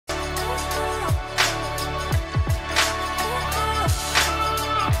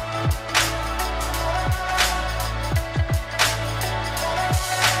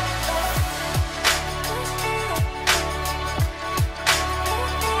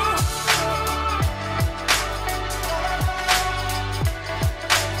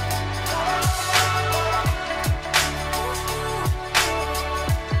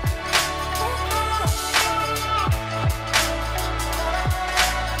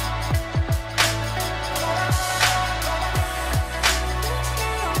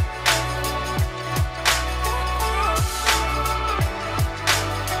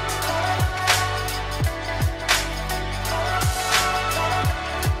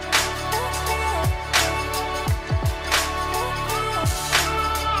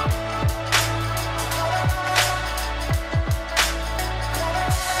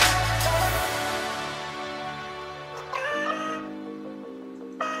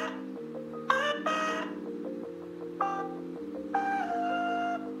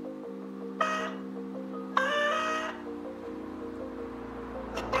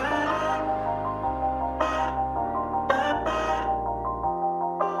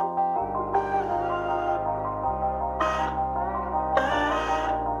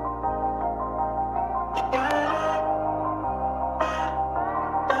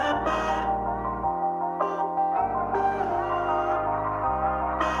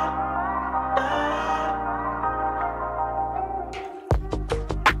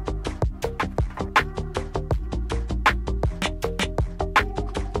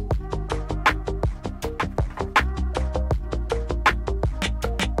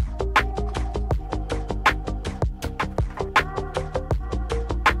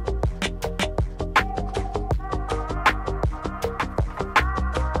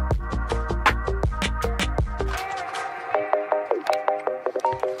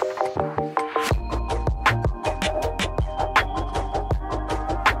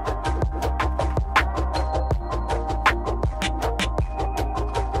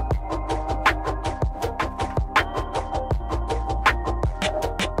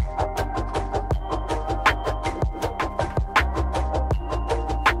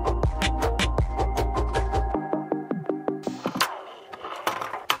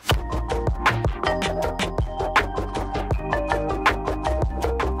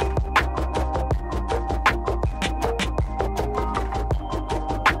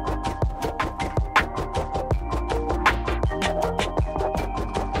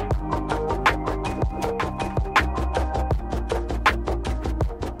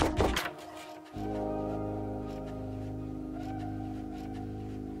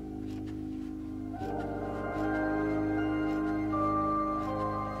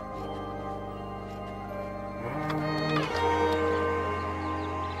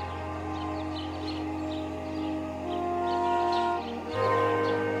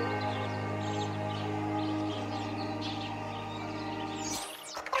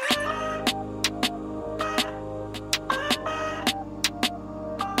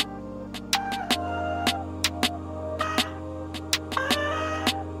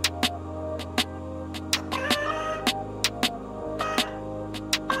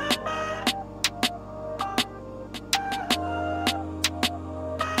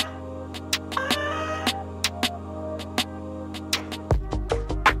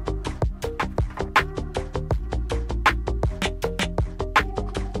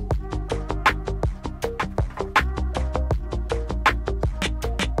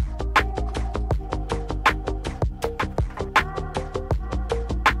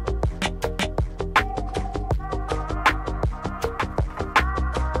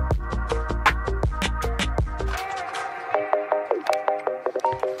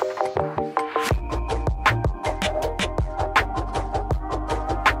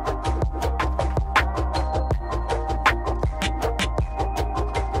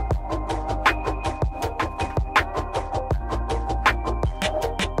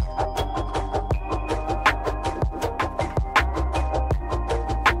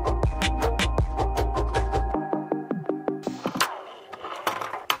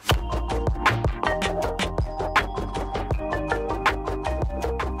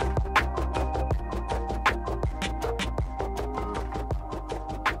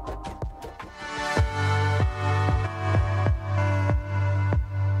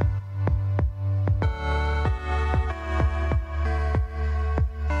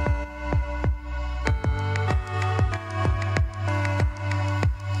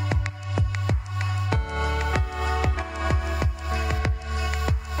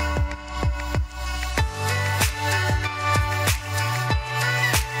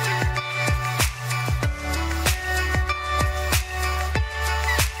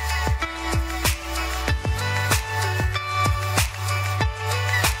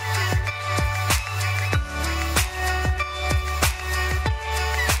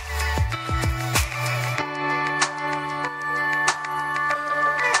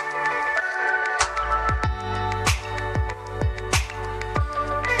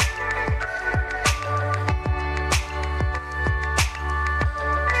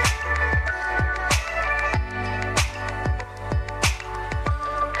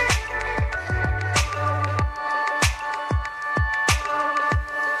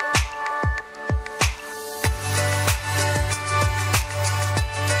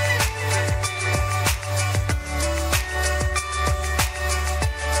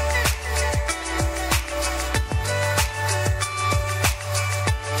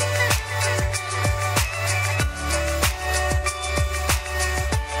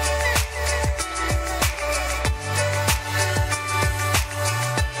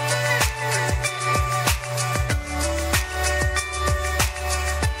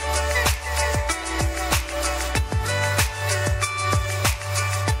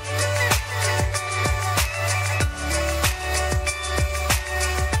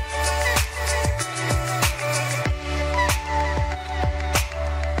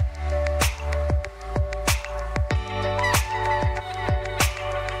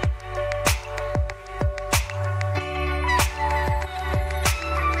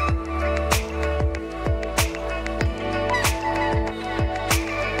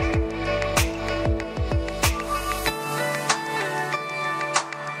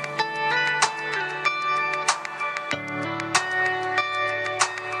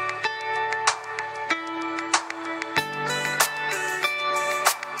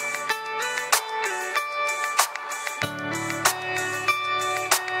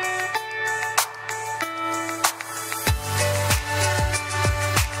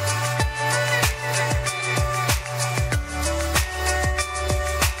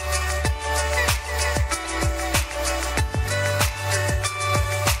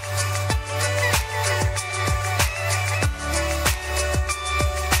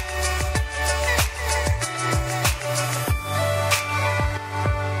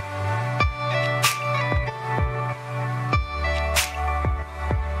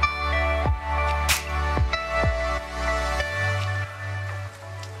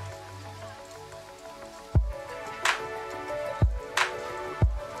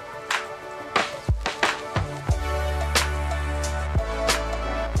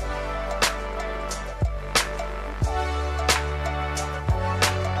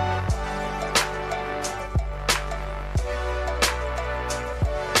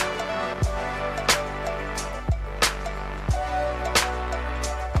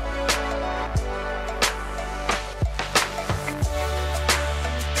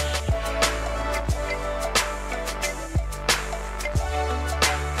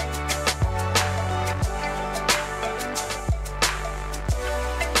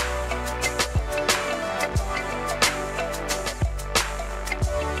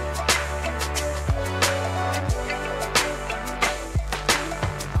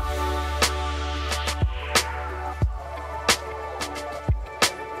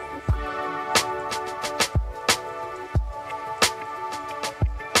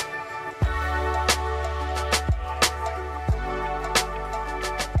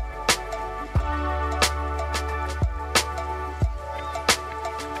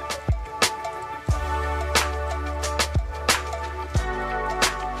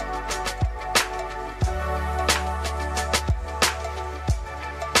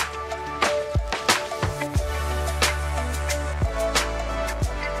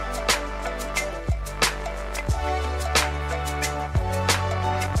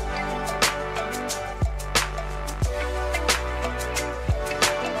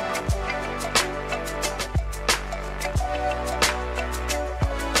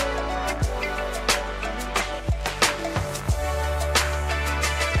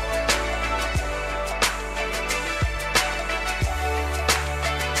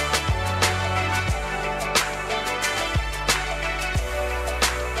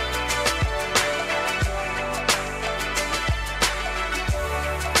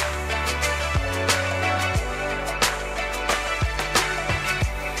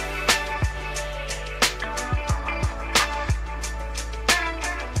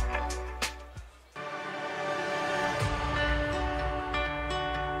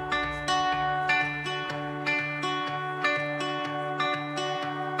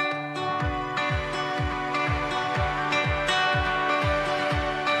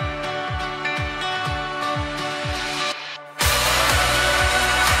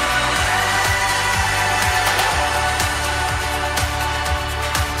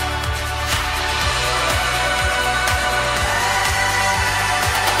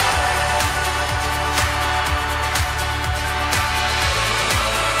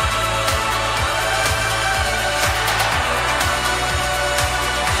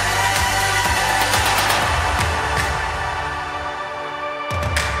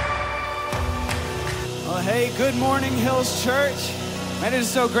Hey, good morning, Hills Church. Man, it is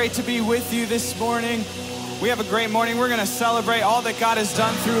so great to be with you this morning. We have a great morning. We're going to celebrate all that God has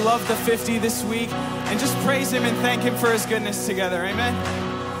done through Love the 50 this week and just praise Him and thank Him for His goodness together. Amen.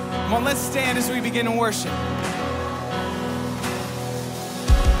 Come on, let's stand as we begin to worship.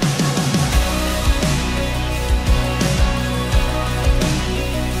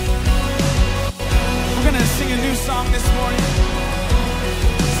 We're going to sing a new song this morning.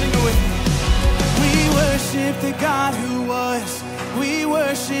 Sing it with me. We worship the God who was. We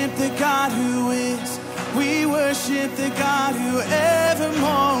worship the God who is. We worship the God who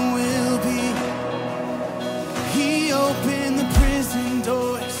evermore will be. He opened the prison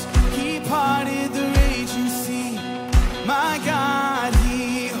doors. He parted the raging sea. My God,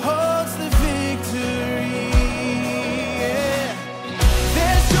 He holds the victory. Yeah.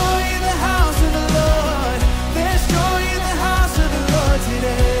 There's joy in the house of the Lord. There's joy in the house of the Lord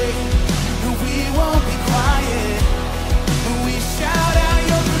today. And we won't be quiet. We shout out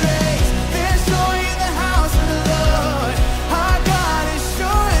your praise. There's joy in the house of the Lord. Our God is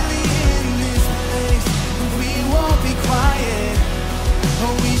surely in this place. We won't be quiet.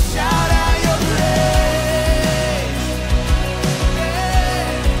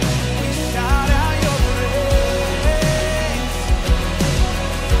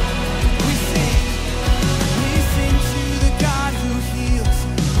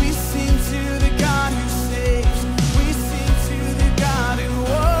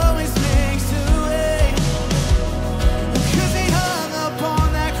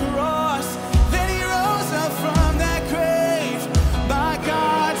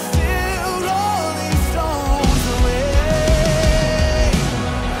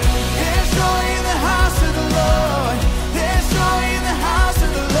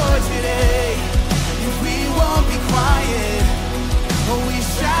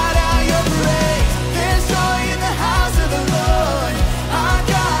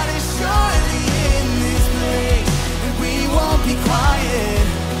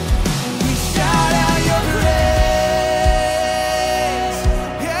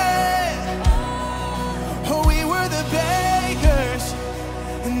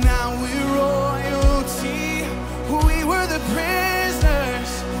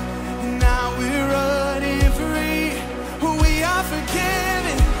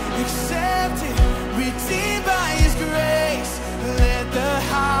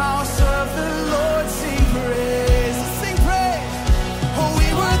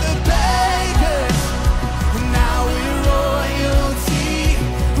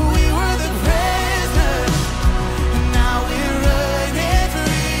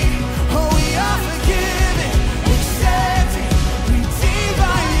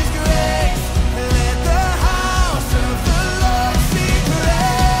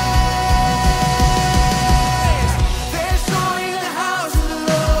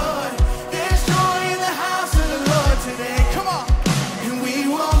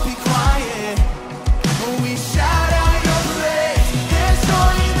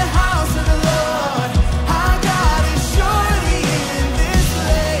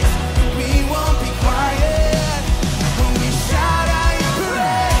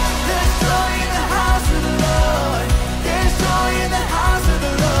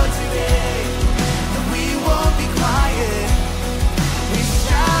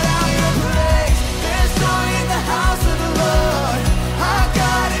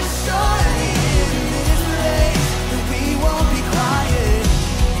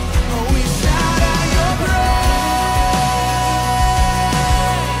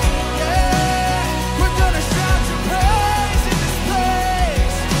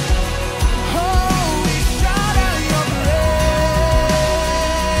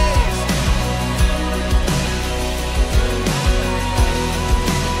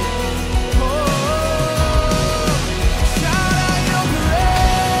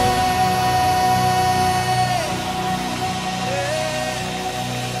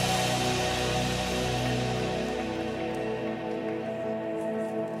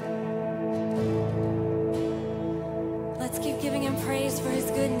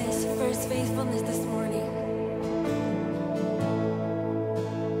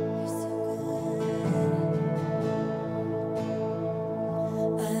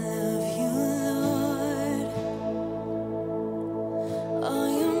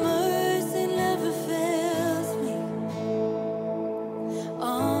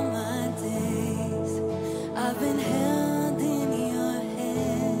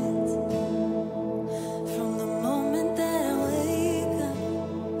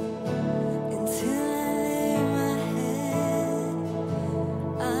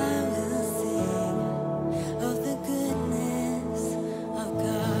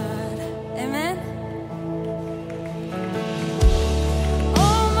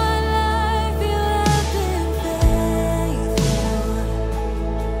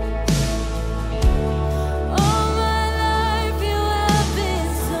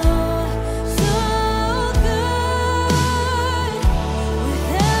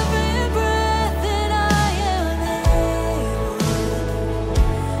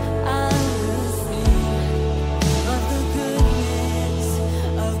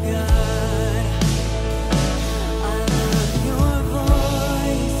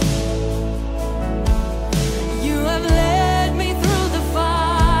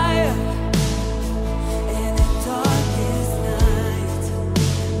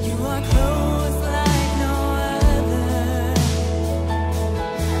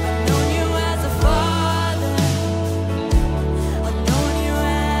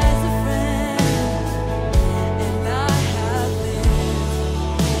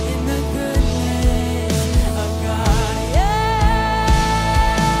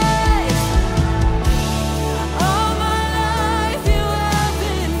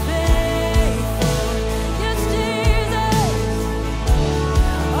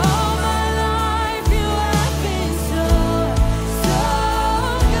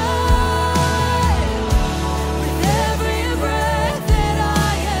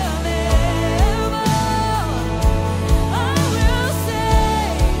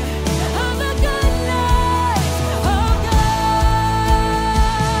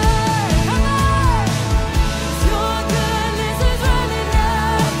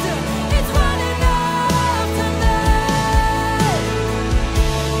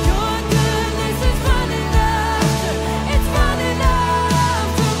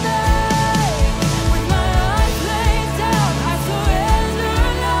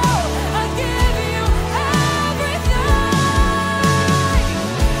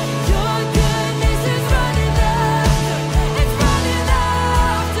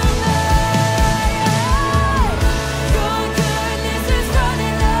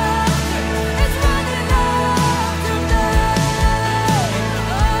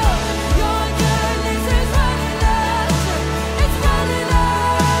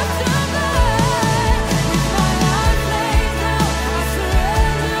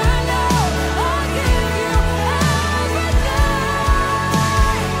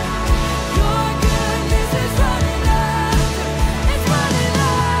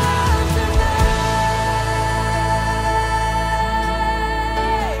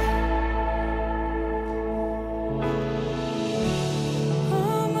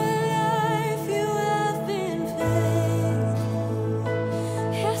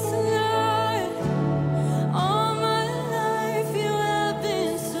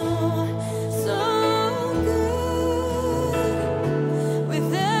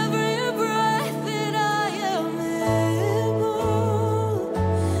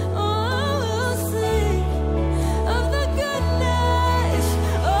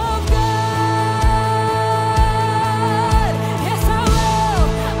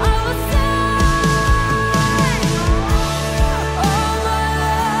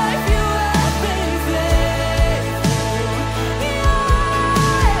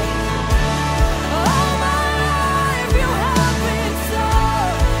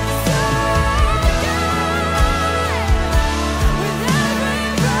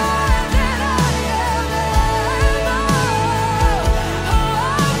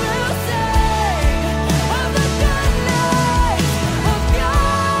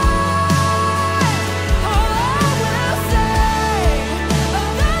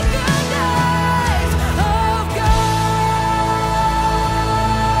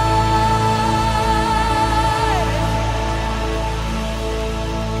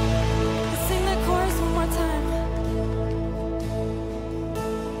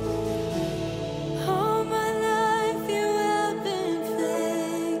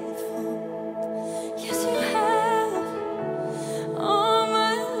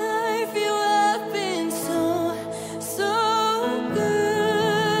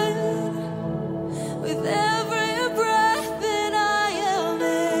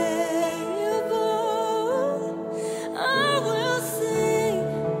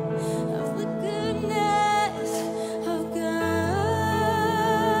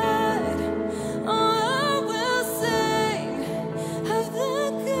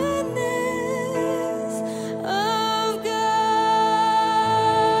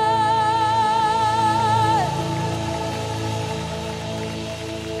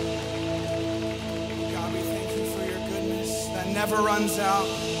 never runs out.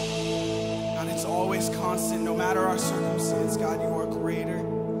 God, it's always constant, no matter our circumstance. God, you are greater.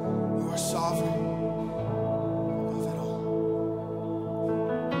 You are sovereign. Above it all.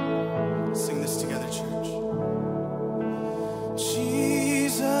 Sing this together, church.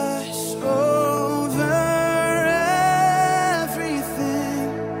 Jesus over everything.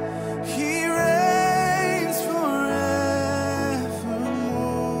 He reigns forevermore.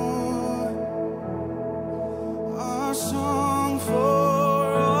 Our song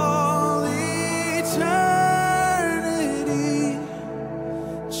for all eternity.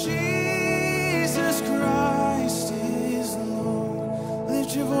 Jesus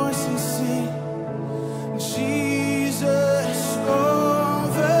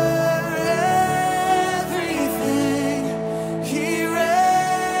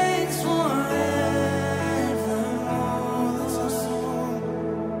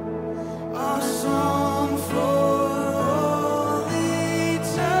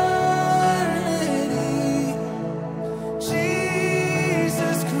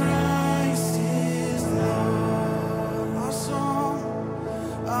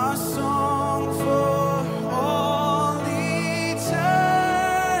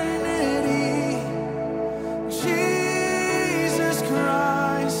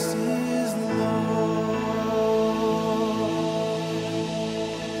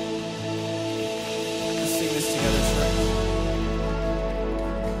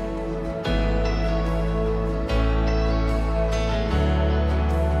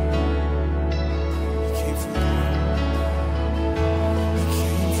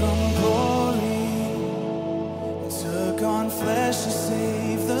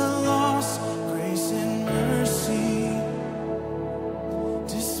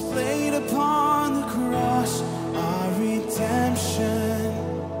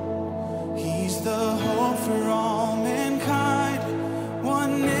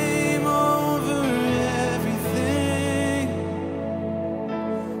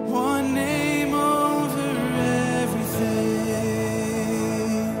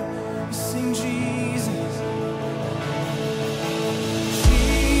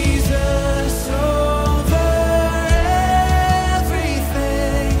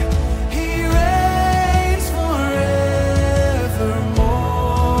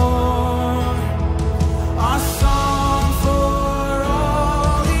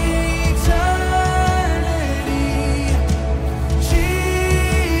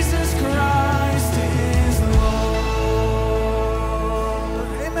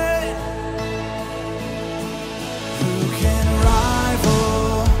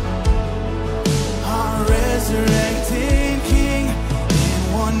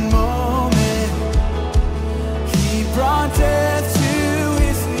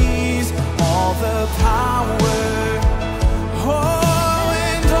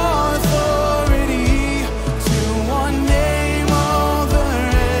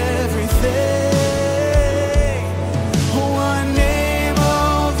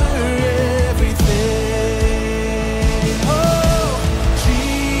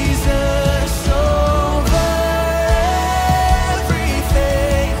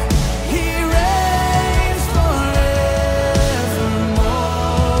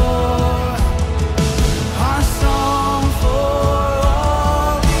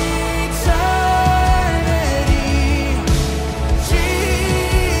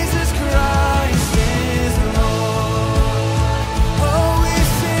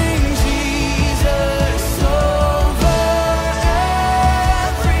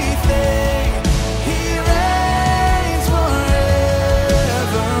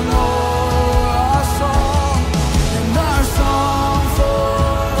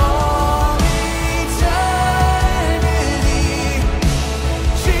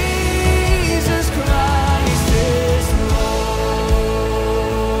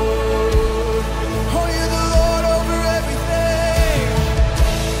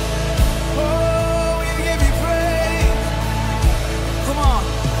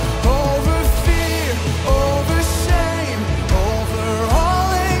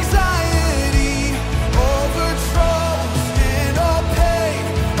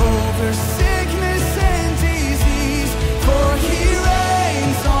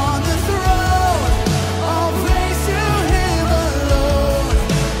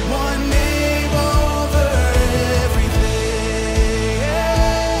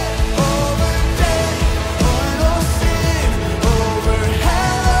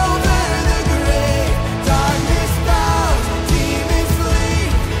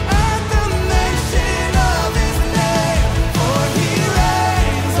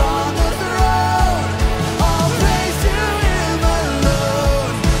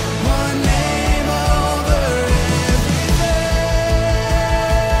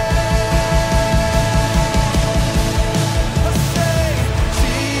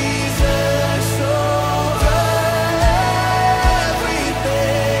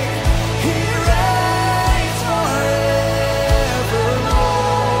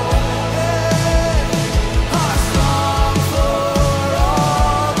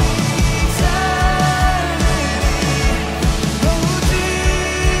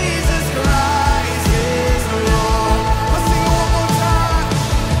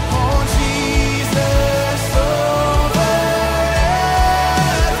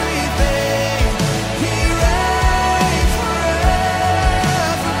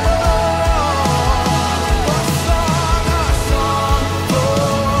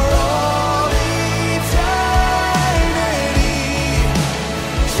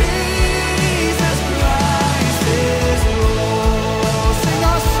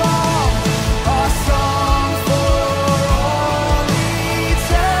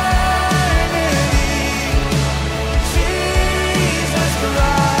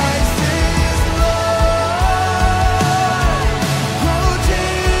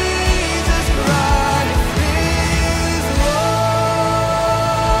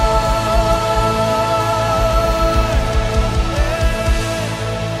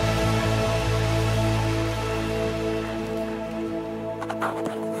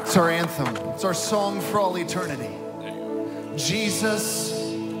It's our anthem. It's our song for all eternity. Jesus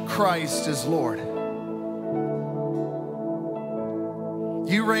Christ is Lord.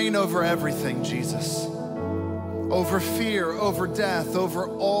 You reign over everything, Jesus. Over fear, over death, over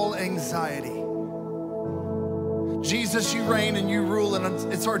all anxiety. Jesus, you reign and you rule,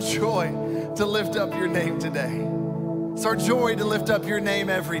 and it's our joy to lift up your name today. It's our joy to lift up your name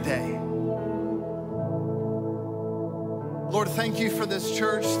every day. Lord, thank you for this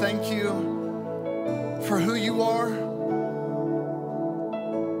church. Thank you for who you are.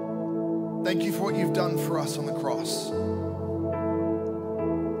 Thank you for what you've done for us on the cross.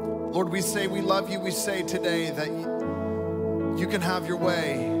 Lord, we say we love you. We say today that you can have your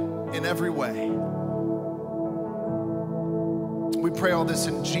way in every way. We pray all this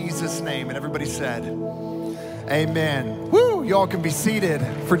in Jesus' name. And everybody said, amen. Woo, y'all can be seated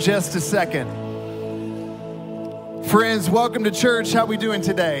for just a second. Friends, welcome to church. How we doing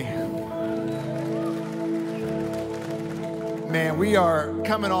today? Man, we are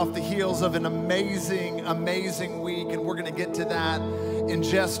coming off the heels of an amazing, amazing week, and we're going to get to that in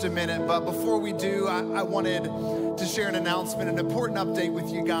just a minute. But before we do, I wanted to share an announcement, an important update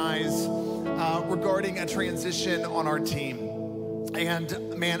with you guys regarding a transition on our team.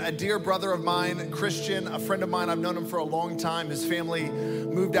 And man, a dear brother of mine, Christian, a friend of mine, I've known him for a long time. His family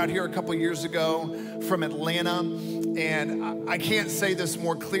moved out here a couple years ago from Atlanta. And I can't say this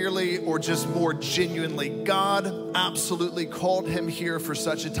more clearly or just more genuinely. God absolutely called him here for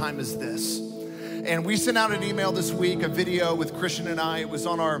such a time as this. And we sent out an email this week, a video with Christian and I. It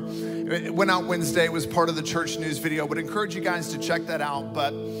went out Wednesday. It was part of the church news video. Would encourage you guys to check that out.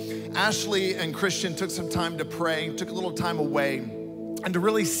 But Ashley and Christian took some time to pray, took a little time away, and to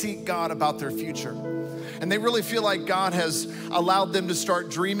really seek God about their future. And they really feel like God has allowed them to start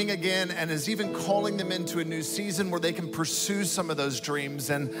dreaming again and is even calling them into a new season where they can pursue some of those dreams.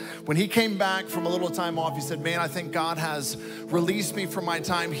 And when he came back from a little time off, he said, man, I think God has released me from my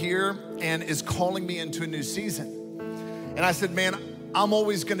time here and is calling me into a new season. And I said, man, I'm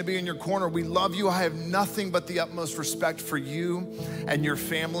always going to be in your corner. We love you. I have nothing but the utmost respect for you and your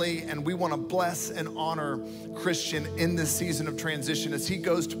family. And we want to bless and honor Christian in this season of transition as he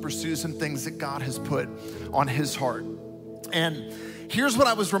goes to pursue some things that God has put on his heart. And here's what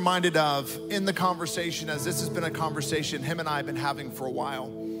I was reminded of in the conversation, as this has been a conversation him and I have been having for a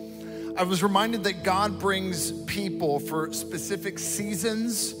while. I was reminded that God brings people for specific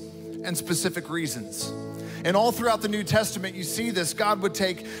seasons and specific reasons. And all throughout the New Testament, you see this. God would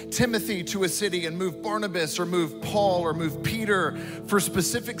take Timothy to a city and move Barnabas or move Paul or move Peter for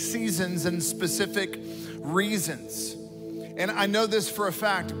specific seasons and specific reasons. And I know this for a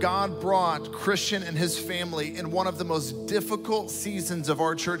fact. God brought Christian and his family in one of the most difficult seasons of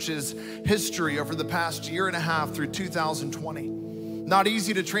our church's history over the past year and a half through 2020. Not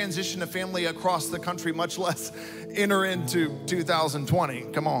easy to transition a family across the country, much less enter into 2020.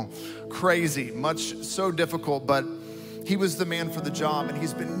 Come on, crazy, so difficult, but he was the man for the job, and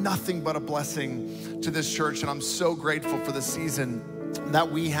he's been nothing but a blessing to this church, and I'm so grateful for the season that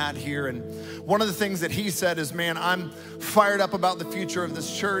we had here. And one of the things that he said is, man, I'm fired up about the future of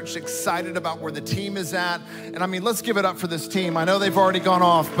this church, excited about where the team is at. And I mean, let's give it up for this team. I know they've already gone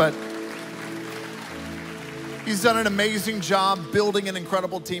off, but he's done an amazing job building an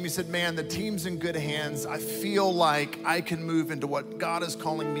incredible team. He said, man, the team's in good hands. I feel like I can move into what God is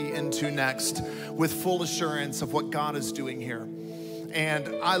calling me into next with full assurance of what God is doing here.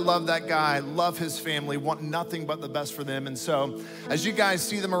 And I love that guy, love his family, want nothing but the best for them. And so as you guys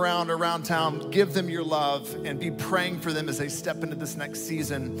see them around town, give them your love and be praying for them as they step into this next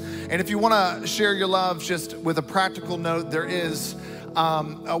season. And if you want to share your love just with a practical note, there is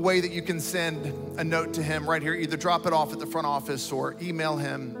a way that you can send a note to him right here. Either drop it off at the front office or email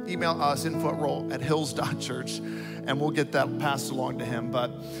us, info@hills.church, and we'll get that passed along to him.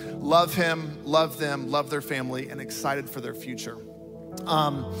 But love him, love them, love their family, and excited for their future.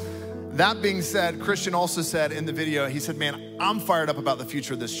 That being said, Christian also said in the video, he said, man, I'm fired up about the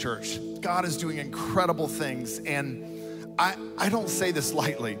future of this church. God is doing incredible things, and I don't say this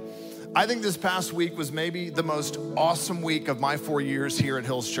lightly. I think this past week was maybe the most awesome week of my 4 years here at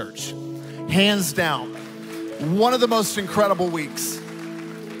Hills Church. Hands down, one of the most incredible weeks.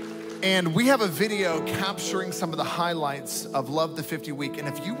 And we have a video capturing some of the highlights of Love the 50 week. And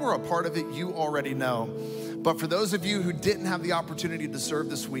if you were a part of it, you already know. But for those of you who didn't have the opportunity to serve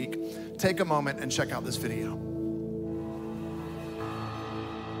this week, take a moment and check out this video.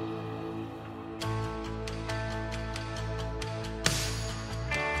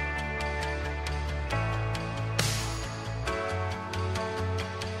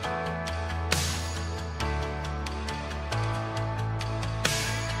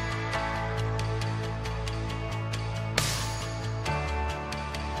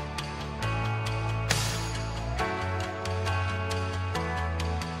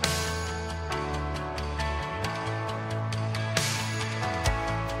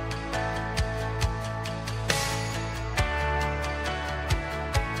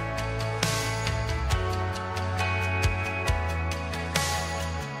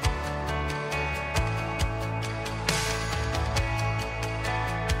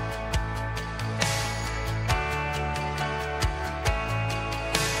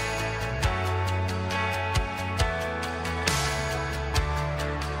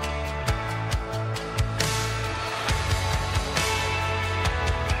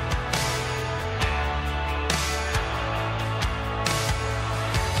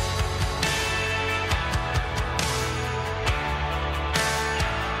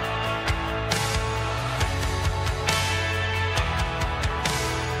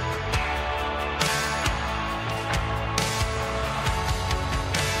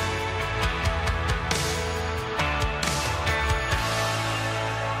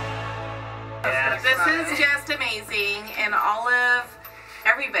 this is just amazing, and all of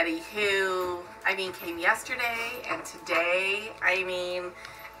everybody who, came yesterday and today.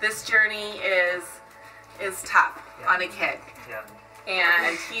 This journey is tough on a kid. Yeah.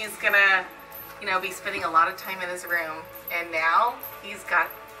 And he's gonna, be spending a lot of time in his room, and now he's got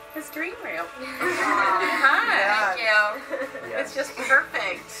his dream room. Thank you. Yes. It's just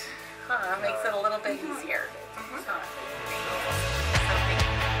perfect. Makes it a little bit easier. So, thank you.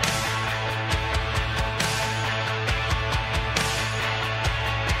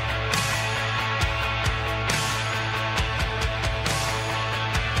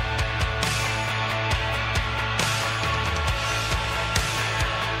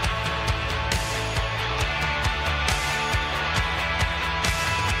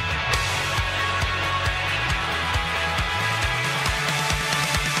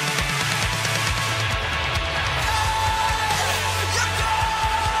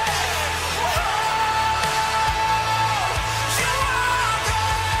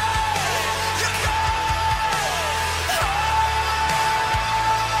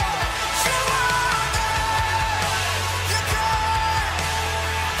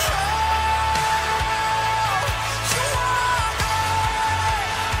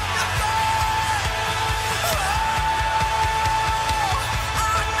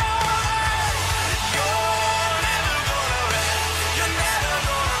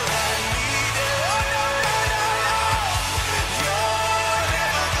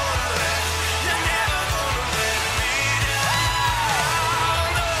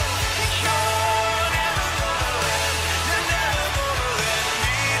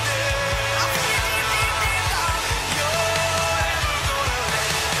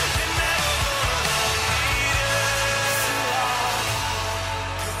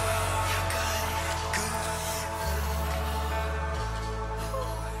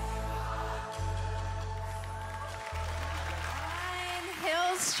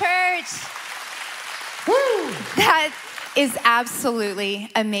 That is absolutely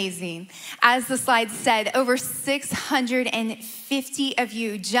amazing. As the slide said, over 650 of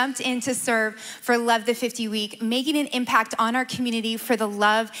you jumped in to serve for Love the 50 Week, making an impact on our community for the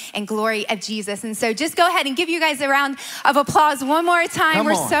love and glory of Jesus. And so just go ahead and give you guys a round of applause one more time.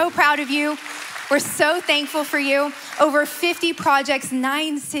 We're so proud of you. We're so thankful for you. Over 50 projects,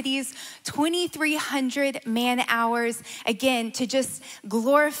 9 cities, 2,300 man hours, again, to just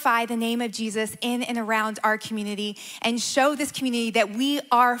glorify the name of Jesus in and around our community and show this community that we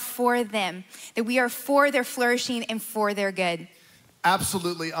are for them, that we are for their flourishing and for their good.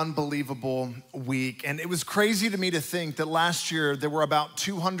 Absolutely unbelievable week. And it was crazy to me to think that last year there were about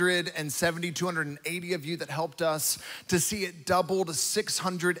 270, 280 of you that helped us to see it double to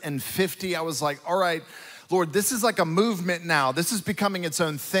 650. I was like, all right, Lord, this is like a movement now. This is becoming its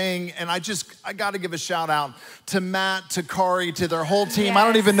own thing. And I got to give a shout out to Matt, to Kari, to their whole team. Yes. I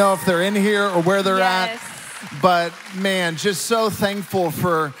don't even know if they're in here or where they're Yes. at. But man, just so thankful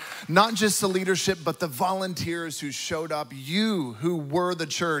for not just the leadership, but the volunteers who showed up, you who were the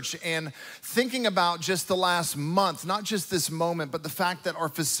church, and thinking about just the last month, not just this moment, but the fact that our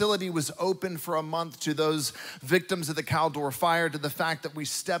facility was open for a month to those victims of the Caldor fire, to the fact that we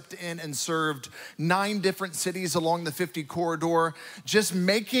stepped in and served 9 different cities along the 50 corridor, just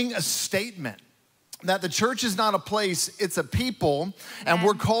making a statement that the church is not a place, it's a people, and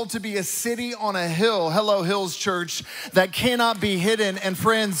we're called to be a city on a hill, Hello Hills Church, that cannot be hidden. And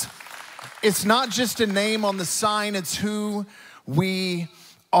friends, it's not just a name on the sign, it's who we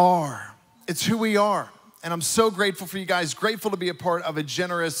are. It's who we are. And I'm so grateful for you guys, grateful to be a part of a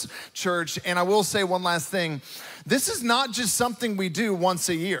generous church. And I will say one last thing. This is not just something we do once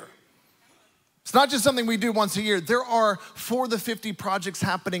a year. It's not just something we do once a year. There are For the 50 projects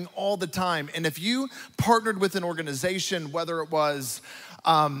happening all the time. And if you partnered with an organization, whether it was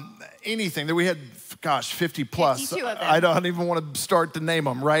anything, that we had, 50 plus. 52 of them. I don't even want to start to name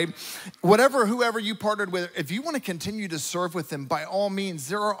them, right? Whoever you partnered with, if you want to continue to serve with them, by all means,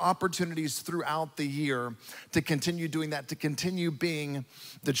 there are opportunities throughout the year to continue doing that, to continue being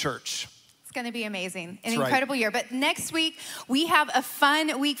the church. It's going to be amazing. An That's right. incredible year. But next week, we have a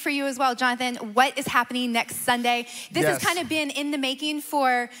fun week for you as well, Jonathan. What is happening next Sunday? This has kind of been in the making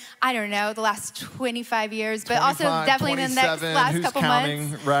for, I don't know, the last 25 years, but also definitely in the next last couple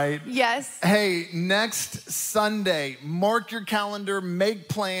months. Right? Yes. Hey, next Sunday, mark your calendar, make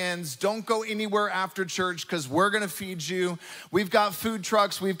plans. Don't go anywhere after church because we're going to feed you. We've got food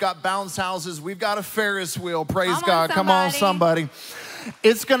trucks. We've got bounce houses. We've got a Ferris wheel. Praise God. Come on, somebody.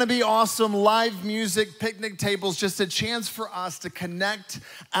 It's gonna be awesome. Live music, picnic tables, just a chance for us to connect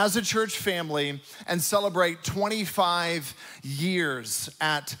as a church family and celebrate 25 years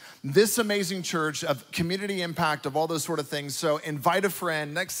at this amazing church of community impact, of all those sort of things. So invite a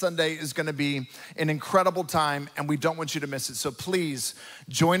friend. Next Sunday is gonna be an incredible time, and we don't want you to miss it. So please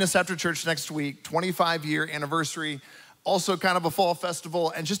join us after church next week, 25-year anniversary. Also kind of a fall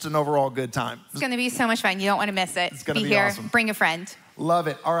festival and just an overall good time. It's gonna be so much fun. You don't wanna miss it. It's gonna be here. awesome. Bring a friend. Love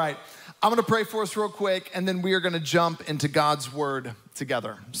it. All right. I'm gonna pray for us real quick, and then we are gonna jump into God's word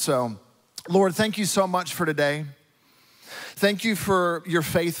together. So, Lord, thank you so much for today. Thank you for your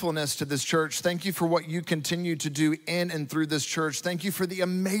faithfulness to this church. Thank you for what you continue to do in and through this church. Thank you for the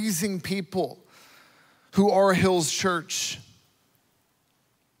amazing people who are Hills Church.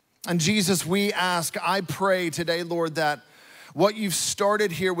 And Jesus, we ask, I pray today, Lord, that what you've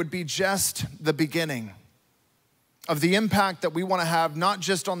started here would be just the beginning of the impact that we want to have, not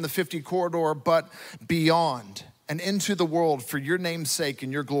just on the 50 corridor, but beyond and into the world for your name's sake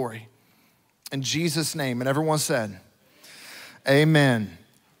and your glory. In Jesus' name. And everyone said, amen.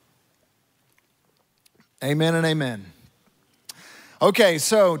 Amen and amen. Okay,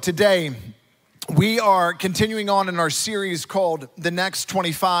 so today, we are continuing on in our series called The Next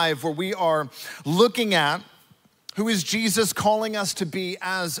 25, where we are looking at who is Jesus calling us to be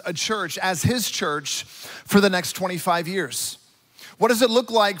as a church, as his church for the next 25 years. What does it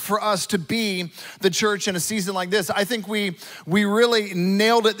look like for us to be the church in a season like this? I think we really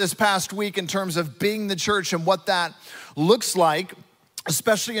nailed it this past week in terms of being the church and what that looks like,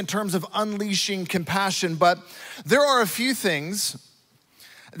 especially in terms of unleashing compassion. But there are a few things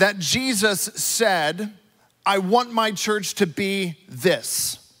that Jesus said, I want my church to be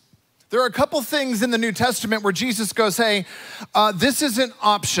this. There are a couple things in the New Testament where Jesus goes, hey, this isn't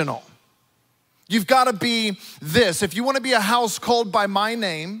optional. You've got to be this. If you want to be a house called by my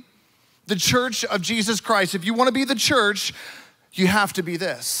name, the church of Jesus Christ, if you want to be the church, you have to be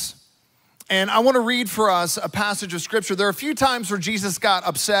this. And I want to read for us a passage of scripture. There are a few times where Jesus got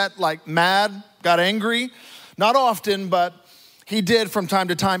upset, like mad, got angry. Not often, but he did from time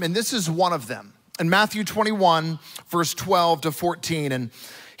to time, and this is one of them. In Matthew 21, verse 12 to 14, and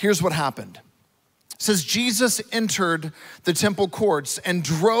here's what happened. It says, Jesus entered the temple courts and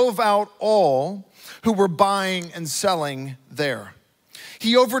drove out all who were buying and selling there.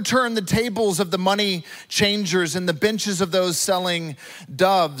 He overturned the tables of the money changers and the benches of those selling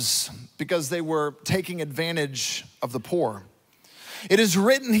doves because they were taking advantage of the poor. It is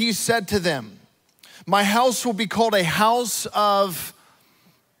written, he said to them, my house will be called a house of,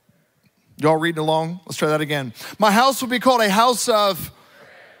 y'all reading along? Let's try that again. My house will be called a house of,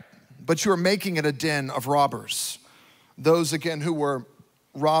 but you are making it a den of robbers. Those again who were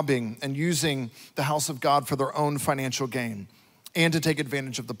robbing and using the house of God for their own financial gain and to take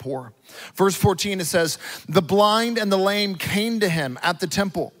advantage of the poor. Verse 14, it says, the blind and the lame came to him at the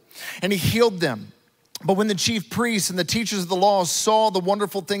temple and he healed them. But when the chief priests and the teachers of the law saw the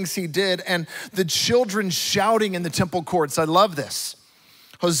wonderful things he did and the children shouting in the temple courts, I love this,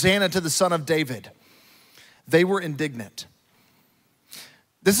 Hosanna to the Son of David, they were indignant.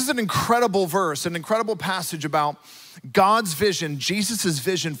 This is an incredible verse, an incredible passage about God's vision, Jesus'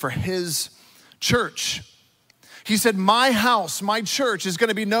 vision for his church. He said, my house, my church is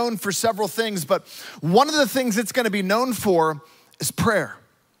gonna be known for several things, but one of the things it's gonna be known for is prayer.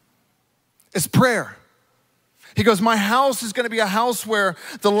 It's prayer. He goes, my house is gonna be a house where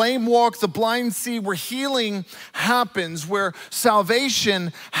the lame walk, the blind see, where healing happens, where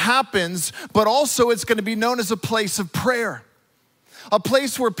salvation happens, but also it's gonna be known as a place of prayer. A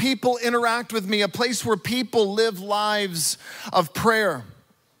place where people interact with me, a place where people live lives of prayer.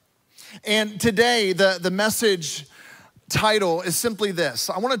 And today, the message title is simply this.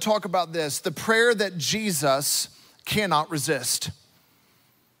 I wanna talk about this, the prayer that Jesus cannot resist.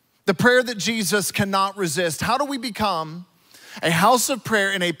 The prayer that Jesus cannot resist. How do we become a house of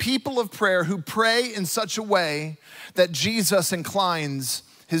prayer and a people of prayer who pray in such a way that Jesus inclines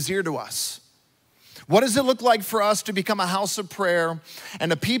his ear to us? What does it look like for us to become a house of prayer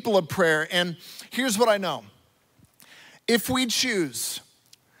and a people of prayer? And here's what I know. If we choose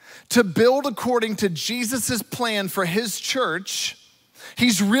to build according to Jesus' plan for his church,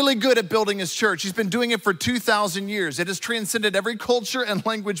 he's really good at building his church. He's been doing it for 2,000 years. It has transcended every culture and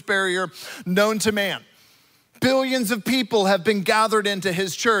language barrier known to man. Billions of people have been gathered into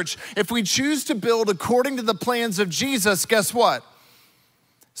his church. If we choose to build according to the plans of Jesus, guess what?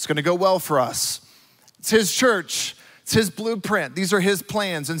 It's gonna go well for us. It's his church, it's his blueprint. These are his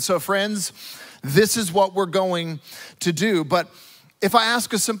plans. And so friends, this is what we're going to do. But if I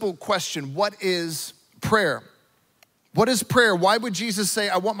ask a simple question, what is prayer? What is prayer? Why would Jesus say,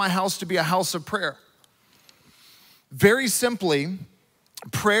 I want my house to be a house of prayer? Very simply,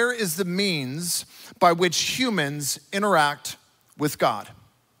 prayer is the means by which humans interact with God.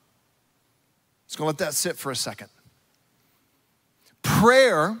 Just gonna let that sit for a second.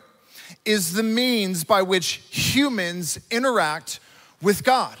 Prayer is the means by which humans interact with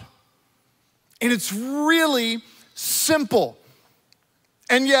God. And it's really simple.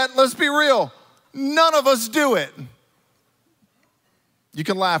 And yet, let's be real, none of us do it. You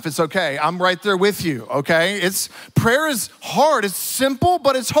can laugh, it's okay. I'm right there with you, okay? Prayer is hard. It's simple,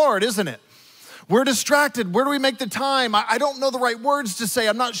 but it's hard, isn't it? We're distracted. Where do we make the time? I don't know the right words to say.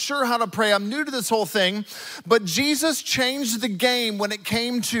 I'm not sure how to pray. I'm new to this whole thing. But Jesus changed the game when it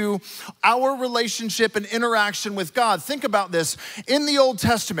came to our relationship and interaction with God. Think about this. In the Old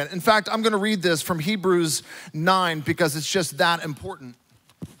Testament, in fact, I'm going to read this from Hebrews 9 because it's just that important.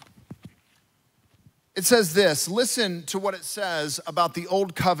 It says this, listen to what it says about the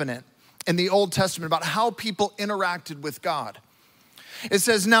Old Covenant in the Old Testament, about how people interacted with God. It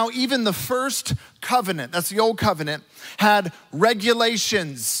says, now even the first covenant, that's the Old Covenant, had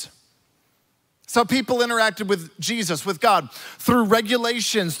regulations. So people interacted with Jesus, with God, through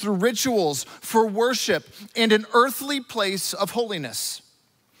regulations, through rituals for worship and an earthly place of holiness.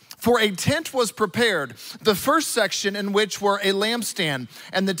 For a tent was prepared, the first section in which were a lampstand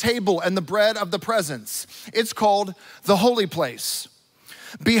and the table and the bread of the presence. It's called the holy place.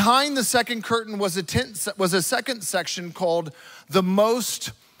 Behind the second curtain was a second section called the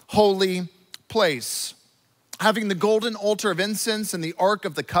most holy place, having the golden altar of incense and the ark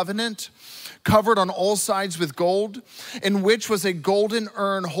of the covenant, covered on all sides with gold, in which was a golden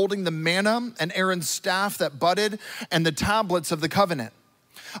urn holding the manna and Aaron's staff that budded and the tablets of the covenant.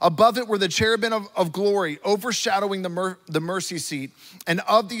 Above it were the cherubim of glory, overshadowing the mercy seat. And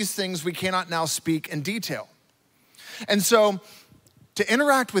of these things we cannot now speak in detail. And so to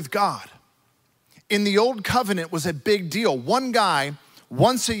interact with God in the Old Covenant was a big deal. One guy,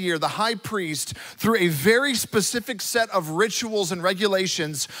 once a year, the high priest, through a very specific set of rituals and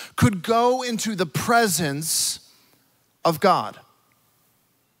regulations, could go into the presence of God.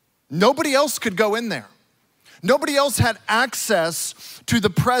 Nobody else could go in there. Nobody else had access to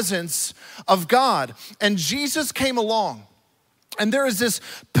the presence of God. And Jesus came along. And there is this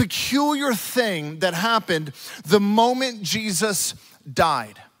peculiar thing that happened the moment Jesus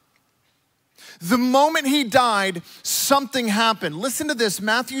died. The moment he died, something happened. Listen to this,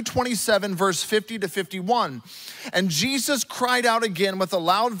 Matthew 27, verse 50 to 51. And Jesus cried out again with a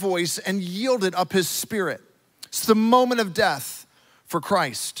loud voice and yielded up his spirit. It's the moment of death for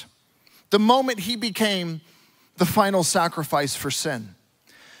Christ. The moment he became the final sacrifice for sin.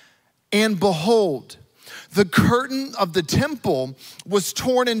 And behold, the curtain of the temple was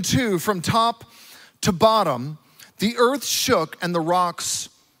torn in two from top to bottom. The earth shook and the rocks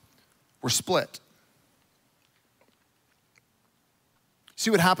were split.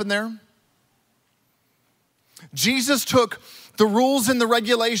 See what happened there? Jesus took the rules and the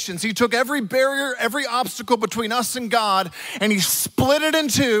regulations. He took every barrier, every obstacle between us and God, and he split it in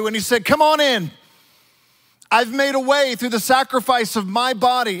two, and he said, come on in. I've made a way through the sacrifice of my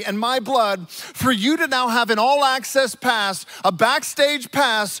body and my blood for you to now have an all-access pass, a backstage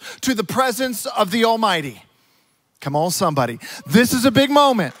pass to the presence of the Almighty. Come on, somebody. This is a big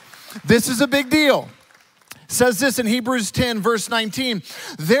moment. This is a big deal. It says this in Hebrews 10, verse 19.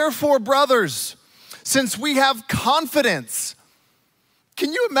 Therefore, brothers, since we have confidence.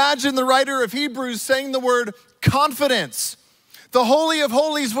 Can you imagine the writer of Hebrews saying the word confidence? The Holy of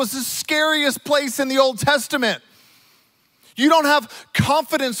Holies was the scariest place in the Old Testament. You don't have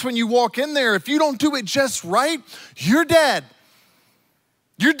confidence when you walk in there. If you don't do it just right, you're dead.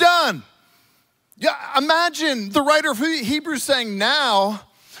 You're done. Yeah, imagine the writer of Hebrews saying, now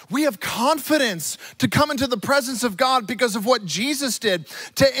we have confidence to come into the presence of God because of what Jesus did,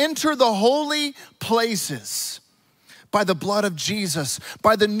 to enter the holy places by the blood of Jesus,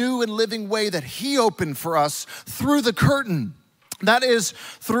 by the new and living way that he opened for us through the curtain. That is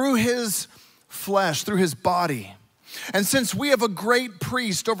through his flesh, through his body. And since we have a great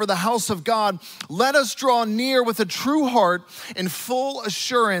priest over the house of God, let us draw near with a true heart in full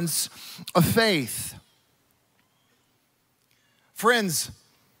assurance of faith. Friends,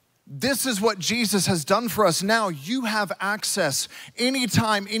 this is what Jesus has done for us. Now you have access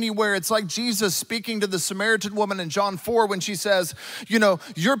anytime, anywhere. It's like Jesus speaking to the Samaritan woman in John 4 when she says, you know,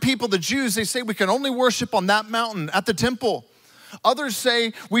 your people, the Jews, they say we can only worship on that mountain at the temple. Others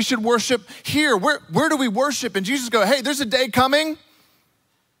say we should worship here. Where do we worship? And Jesus goes, hey, there's a day coming.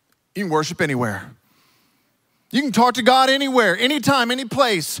 You can worship anywhere. You can talk to God anywhere, anytime, any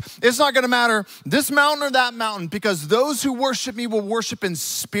place. It's not gonna matter this mountain or that mountain, because those who worship me will worship in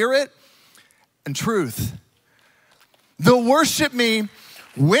spirit and truth. They'll worship me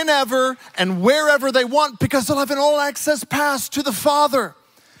whenever and wherever they want, because they'll have an all-access pass to the Father.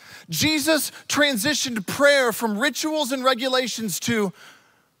 Jesus transitioned prayer from rituals and regulations to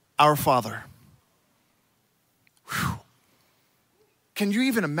our Father. Whew. Can you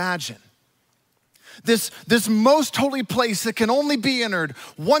even imagine? This most holy place that can only be entered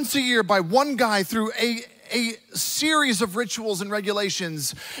once a year by one guy through a series of rituals and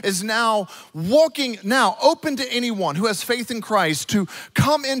regulations is now open to anyone who has faith in Christ to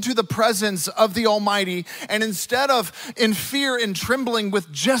come into the presence of the Almighty. And instead of in fear and trembling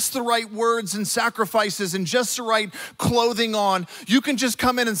with just the right words and sacrifices and just the right clothing on, you can just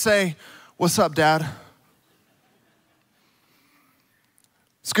come in and say, "What's up, Dad?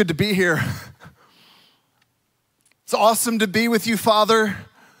 It's good to be here. It's awesome to be with you, Father."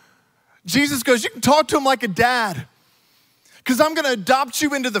 Jesus goes, you can talk to him like a dad, because I'm gonna adopt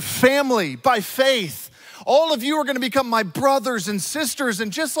you into the family by faith. All of you are gonna become my brothers and sisters,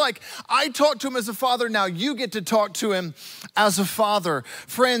 and just like I talk to him as a father, now you get to talk to him as a father.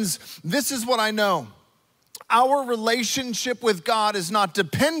 Friends, this is what I know. Our relationship with God is not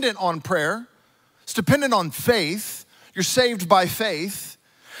dependent on prayer. It's dependent on faith. You're saved by faith,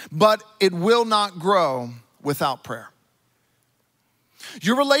 but it will not grow without prayer.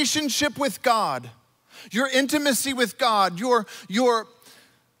 Your relationship with God, your intimacy with God, your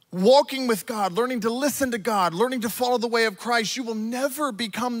walking with God, learning to listen to God, learning to follow the way of Christ, you will never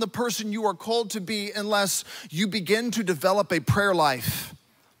become the person you are called to be unless you begin to develop a prayer life.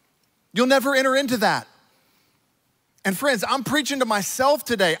 You'll never enter into that. And friends, I'm preaching to myself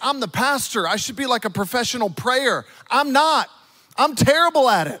today. I'm the pastor. I should be like a professional prayer. I'm not. I'm terrible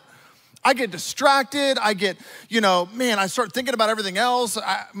at it. I get distracted. I get, I start thinking about everything else.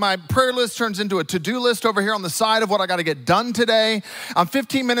 My prayer list turns into a to-do list over here on the side of what I got to get done today. I'm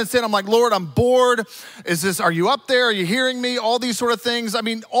 15 minutes in. I'm like, Lord, I'm bored. Are you up there? Are you hearing me? All these sort of things. I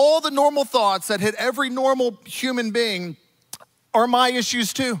mean, all the normal thoughts that hit every normal human being are my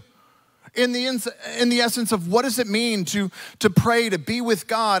issues too. In the essence of what does it mean to pray, to be with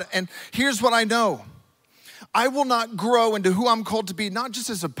God? And here's what I know. I will not grow into who I'm called to be, not just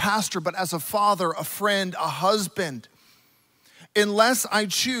as a pastor, but as a father, a friend, a husband, unless I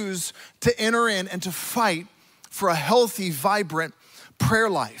choose to enter in and to fight for a healthy, vibrant prayer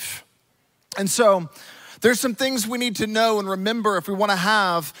life. And so there's some things we need to know and remember if we want to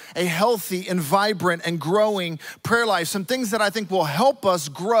have a healthy and vibrant and growing prayer life, some things that I think will help us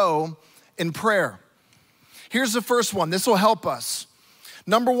grow in prayer. Here's the first one. This will help us.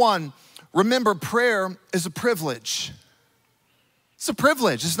 Number one, remember, prayer is a privilege. It's a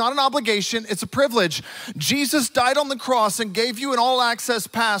privilege. It's not an obligation. It's a privilege. Jesus died on the cross and gave you an all-access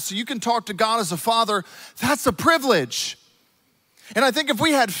pass so you can talk to God as a father. That's a privilege. And I think if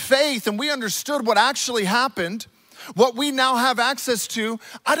we had faith and we understood what actually happened, what we now have access to,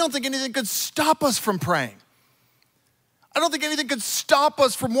 I don't think anything could stop us from praying. I don't think anything could stop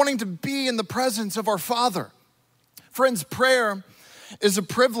us from wanting to be in the presence of our Father. Friends, prayer is a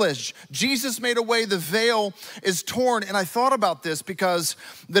privilege. Jesus made a way the veil is torn. And I thought about this because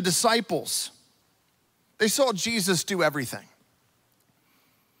the disciples, they saw Jesus do everything.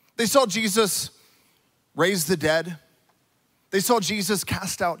 They saw Jesus raise the dead. They saw Jesus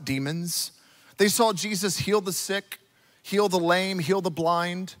cast out demons. They saw Jesus heal the sick, heal the lame, heal the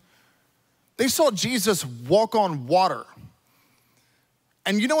blind. They saw Jesus walk on water.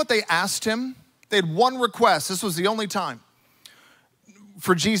 And you know what they asked him? They had one request. This was the only time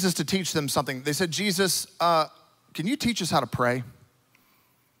for Jesus to teach them something. They said, Jesus, can you teach us how to pray?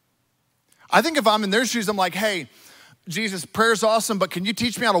 I think if I'm in their shoes, I'm like, hey, Jesus, prayer's awesome, but can you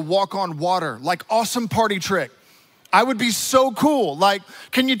teach me how to walk on water? Like, awesome party trick. I would be so cool. Like,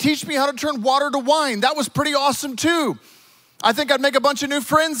 can you teach me how to turn water to wine? That was pretty awesome too. I think I'd make a bunch of new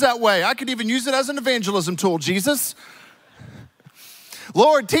friends that way. I could even use it as an evangelism tool, Jesus.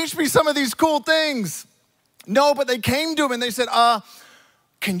 Lord, teach me some of these cool things. No, but they came to him and they said,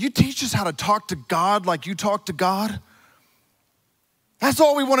 can you teach us how to talk to God like you talk to God? That's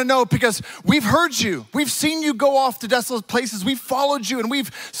all we want to know, because we've heard you. We've seen you go off to desolate places. We've followed you and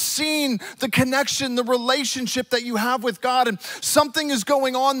we've seen the connection, the relationship that you have with God, and something is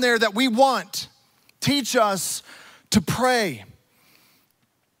going on there that we want. Teach us to pray.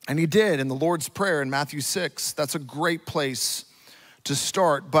 And he did in the Lord's Prayer in Matthew 6. That's a great place to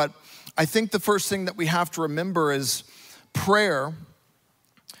start. But I think the first thing that we have to remember is prayer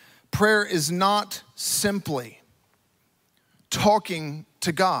is not simply talking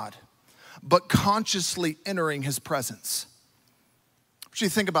to God. but consciously entering his presence. What do you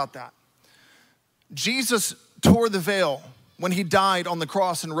think about that? Jesus tore the veil when he died on the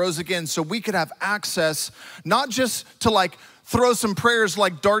cross and rose again so we could have access, not just to like throw some prayers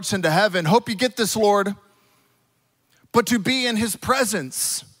like darts into heaven, hope you get this, Lord, but to be in his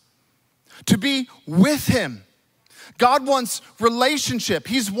presence, to be with him. God wants relationship.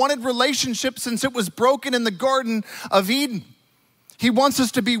 He's wanted relationship since it was broken in the Garden of Eden. He wants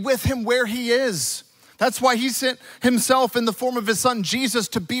us to be with him where he is. That's why he sent himself in the form of his son, Jesus,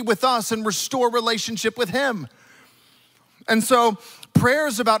 to be with us and restore relationship with him. And so prayer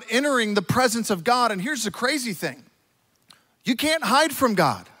is about entering the presence of God. And here's the crazy thing. You can't hide from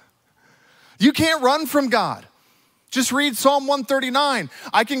God. You can't run from God. Just read Psalm 139.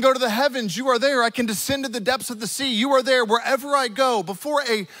 I can go to the heavens, you are there. I can descend to the depths of the sea, you are there. Wherever I go, before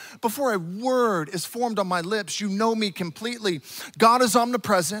a word is formed on my lips, you know me completely. God is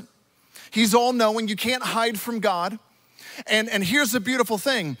omnipresent. He's all-knowing. You can't hide from God. And here's the beautiful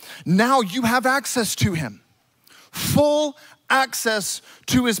thing. Now you have access to him. Full access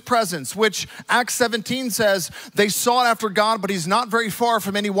to his presence, which Acts 17 says, they sought after God, but he's not very far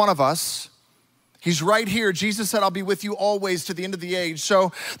from any one of us. He's right here. Jesus said, I'll be with you always to the end of the age.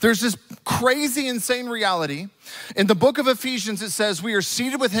 So there's this crazy, insane reality. In the book of Ephesians, it says, we are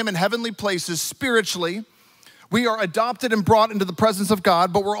seated with him in heavenly places spiritually. We are adopted and brought into the presence of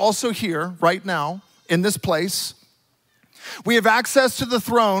God, but we're also here right now in this place. We have access to the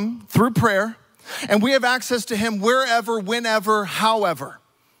throne through prayer, and we have access to him wherever, whenever, however.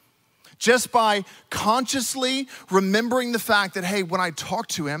 Just by consciously remembering the fact that, hey, when I talk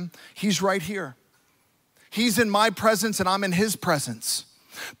to him, he's right here. He's in my presence and I'm in his presence.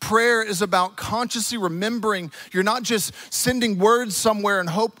 Prayer is about consciously remembering you're not just sending words somewhere and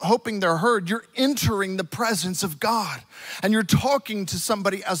hoping they're heard. You're entering the presence of God. And you're talking to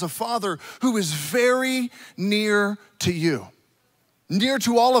somebody as a father who is very near to you, near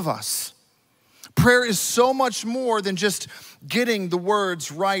to all of us. Prayer is so much more than just getting the words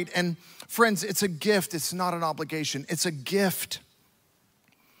right. And friends, it's a gift. It's not an obligation. It's a gift.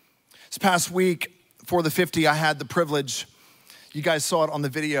 This past week for the 50, I had the privilege, you guys saw it on the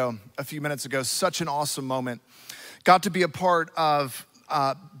video a few minutes ago, such an awesome moment. Got to be a part of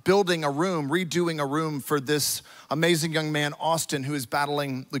building a room, redoing a room for this amazing young man, Austin, who is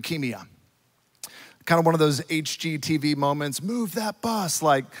battling leukemia. Kind of one of those HGTV moments, move that bus,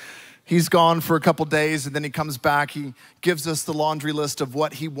 like he's gone for a couple days and then he comes back. He gives us the laundry list of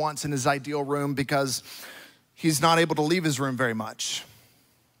what he wants in his ideal room because he's not able to leave his room very much.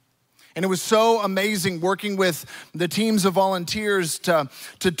 And it was so amazing working with the teams of volunteers to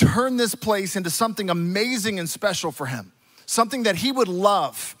turn this place into something amazing and special for him. Something that he would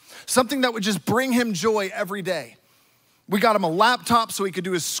love. Something that would just bring him joy every day. We got him a laptop so he could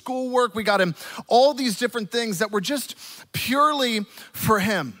do his schoolwork. We got him all these different things that were just purely for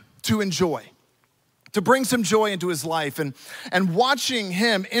him to enjoy, to bring some joy into his life. And watching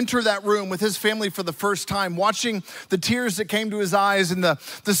him enter that room with his family for the first time, watching the tears that came to his eyes and the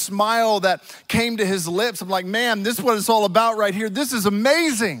smile that came to his lips, I'm like, man, this is what it's all about right here. This is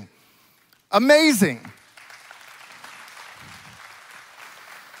amazing, amazing.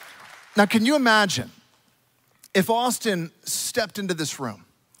 Now, can you imagine if Austin stepped into this room,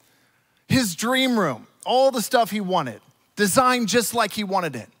 his dream room, all the stuff he wanted, designed just like he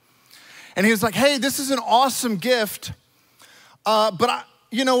wanted it. And he was like, hey, this is an awesome gift, but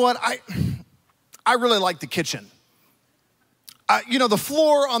you know what? I really like the kitchen. The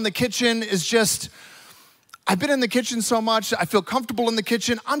floor on the kitchen is just, I've been in the kitchen so much, I feel comfortable in the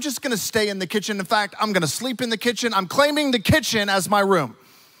kitchen. I'm just gonna stay in the kitchen. In fact, I'm gonna sleep in the kitchen. I'm claiming the kitchen as my room.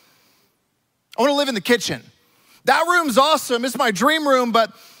 I wanna live in the kitchen. That room's awesome, it's my dream room,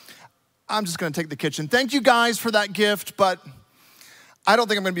 but I'm just gonna take the kitchen. Thank you guys for that gift, but I don't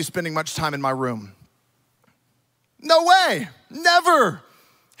think I'm gonna be spending much time in my room. No way, never.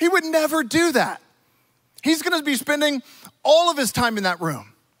 He would never do that. He's gonna be spending all of his time in that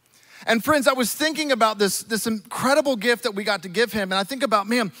room. And friends, I was thinking about this incredible gift that we got to give him, and I think about,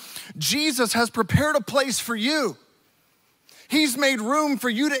 man, Jesus has prepared a place for you. He's made room for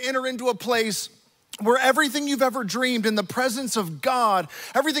you to enter into a place where everything you've ever dreamed in the presence of God,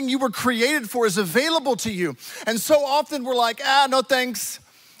 everything you were created for is available to you. And so often we're like, no thanks,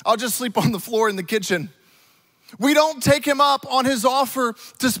 I'll just sleep on the floor in the kitchen. We don't take him up on his offer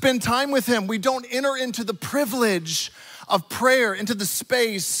to spend time with him. We don't enter into the privilege of prayer, into the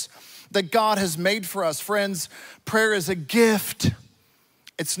space that God has made for us. Friends, prayer is a gift.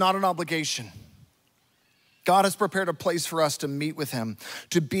 It's not an obligation. God has prepared a place for us to meet with him,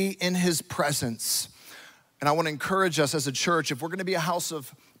 to be in his presence. And I want to encourage us as a church, if we're going to be a house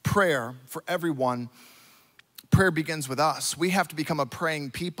of prayer for everyone, prayer begins with us. We have to become a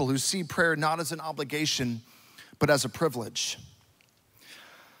praying people who see prayer not as an obligation, but as a privilege.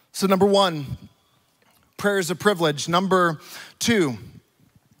 So number one, prayer is a privilege. Number two,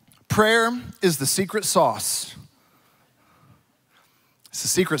 prayer is the secret sauce. It's the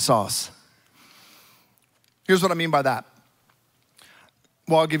secret sauce. Here's what I mean by that.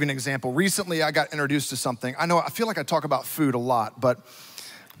 Well, I'll give you an example. Recently, I got introduced to something. I feel like I talk about food a lot, but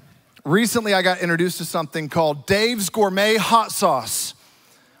recently I got introduced to something called Dave's Gourmet Hot Sauce.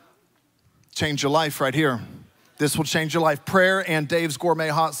 Change your life right here. This will change your life. Prayer and Dave's Gourmet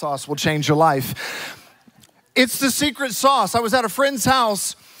Hot Sauce will change your life. It's the secret sauce. I was at a friend's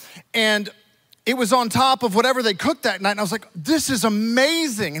house, and it was on top of whatever they cooked that night, and I was like, this is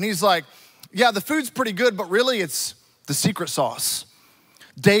amazing. And he's like, yeah, the food's pretty good, but really it's the secret sauce.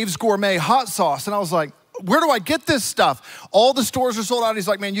 Dave's Gourmet Hot Sauce. And I was like, where do I get this stuff? All the stores are sold out. He's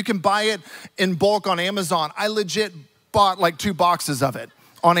like, man, you can buy it in bulk on Amazon. I legit bought like 2 boxes of it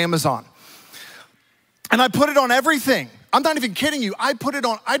on Amazon. And I put it on everything. I'm not even kidding you. I'd put it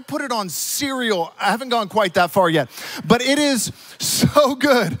on cereal. I haven't gone quite that far yet, but it is so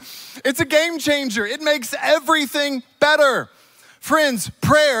good. It's a game changer. It makes everything better. Friends,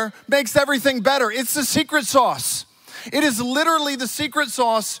 prayer makes everything better. It's the secret sauce. It is literally the secret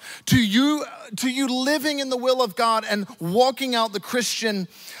sauce to you living in the will of God and walking out the Christian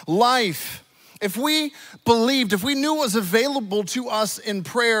life. If we believed, if we knew what was available to us in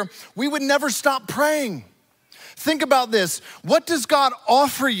prayer, we would never stop praying. Think about this. What does God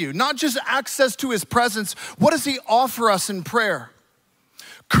offer you? Not just access to his presence. What does he offer us in prayer?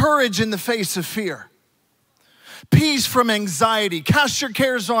 Courage in the face of fear. Peace from anxiety. Cast your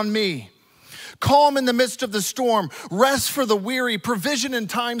cares on me. Calm in the midst of the storm, rest for the weary, provision in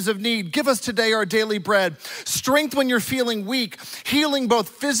times of need. Give us today our daily bread. Strength when you're feeling weak, healing both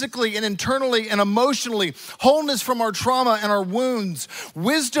physically and internally and emotionally, wholeness from our trauma and our wounds,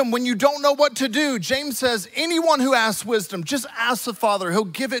 wisdom when you don't know what to do. James says, anyone who asks wisdom, just ask the Father, he'll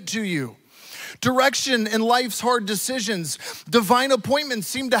give it to you. Direction in life's hard decisions. Divine appointments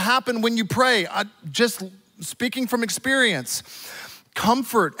seem to happen when you pray. Just speaking from experience.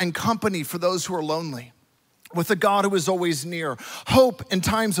 Comfort and company for those who are lonely, with a God who is always near. Hope in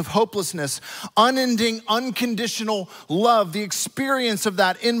times of hopelessness. Unending, unconditional love, the experience of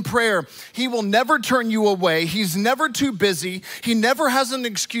that in prayer. He will never turn you away. He's never too busy. He never has an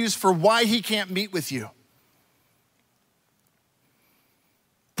excuse for why he can't meet with you.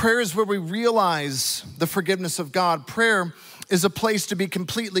 Prayer is where we realize the forgiveness of God. Prayer is a place to be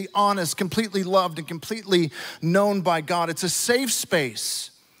completely honest, completely loved, and completely known by God. It's a safe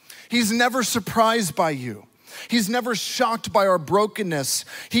space. He's never surprised by you. He's never shocked by our brokenness.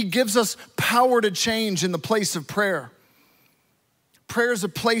 He gives us power to change in the place of prayer. Prayer is a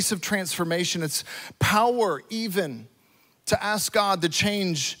place of transformation. It's power even to ask God to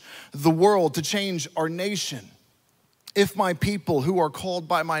change the world, to change our nation. If my people who are called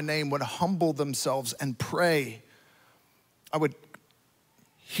by my name would humble themselves and pray, I would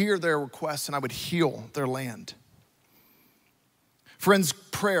hear their requests and I would heal their land. Friends,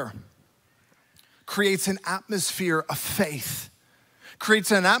 prayer creates an atmosphere of faith,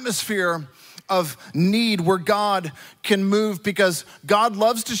 creates an atmosphere of need where God can move, because God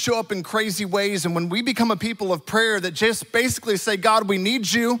loves to show up in crazy ways. And when we become a people of prayer that just basically say, God, we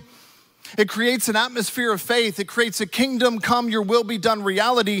need you, it creates an atmosphere of faith. It creates a kingdom come, your will be done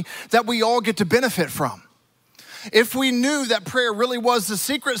reality that we all get to benefit from. If we knew that prayer really was the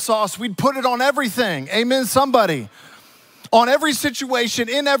secret sauce, we'd put it on everything. Amen, somebody. On every situation,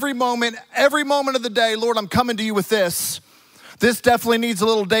 in every moment of the day, Lord, I'm coming to you with this. This definitely needs a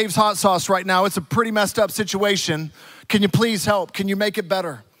little Dave's hot sauce right now. It's a pretty messed up situation. Can you please help? Can you make it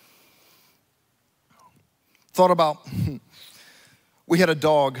better? Thought about, we had a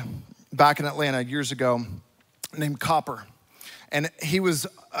dog back in Atlanta years ago named Copper. And he was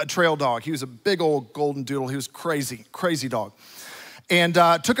a trail dog. He was a big old golden doodle. He was crazy, crazy dog. And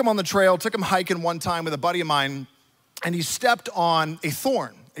took him on the trail, took him hiking one time with a buddy of mine, and he stepped on a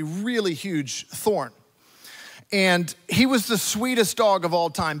thorn, a really huge thorn. And he was the sweetest dog of all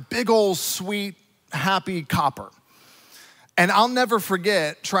time, big old sweet, happy Copper. And I'll never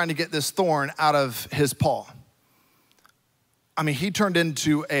forget trying to get this thorn out of his paw. I mean, he turned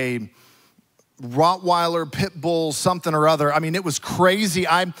into a Rottweiler, pit bull, something or other. I mean, it was crazy.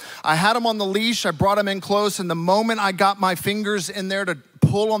 I had him on the leash. I brought him in close. And the moment I got my fingers in there to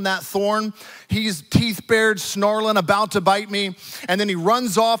pull on that thorn, he's teeth bared, snarling, about to bite me. And then he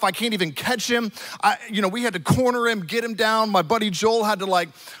runs off. I can't even catch him. We had to corner him, get him down. My buddy Joel had to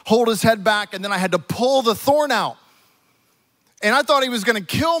hold his head back. And then I had to pull the thorn out. And I thought he was gonna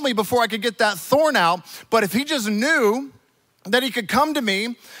kill me before I could get that thorn out. But if he just knew that he could come to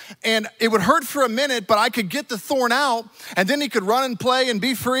me and it would hurt for a minute, but I could get the thorn out and then he could run and play and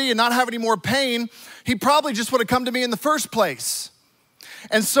be free and not have any more pain, he probably just would have come to me in the first place.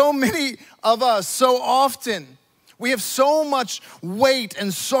 And so many of us, so often, we have so much weight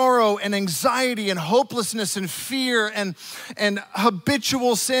and sorrow and anxiety and hopelessness and fear and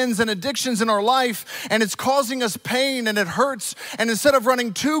habitual sins and addictions in our life, and it's causing us pain and it hurts. And instead of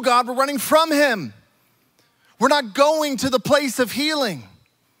running to God, we're running from him. We're not going to the place of healing.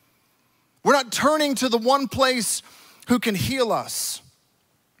 We're not turning to the one place who can heal us.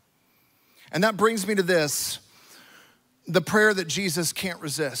 And that brings me to this, the prayer that Jesus can't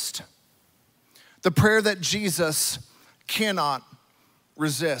resist. The prayer that Jesus cannot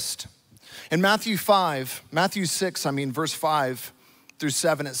resist. In Matthew 6, verse 5 through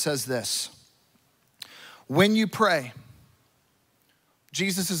 7, it says this. When you pray,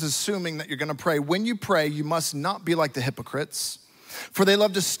 Jesus is assuming that you're gonna pray. When you pray, you must not be like the hypocrites, for they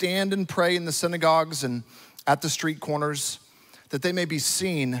love to stand and pray in the synagogues and at the street corners, that they may be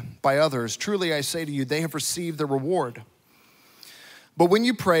seen by others. Truly, I say to you, they have received their reward. But when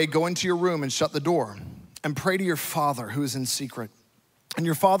you pray, go into your room and shut the door and pray to your Father who is in secret. And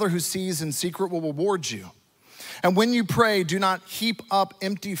your Father who sees in secret will reward you. And when you pray, do not heap up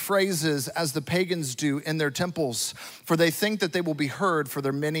empty phrases as the pagans do in their temples, for they think that they will be heard for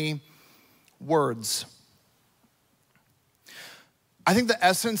their many words. I think the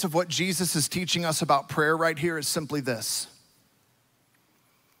essence of what Jesus is teaching us about prayer right here is simply this.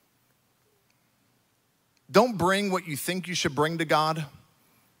 Don't bring what you think you should bring to God.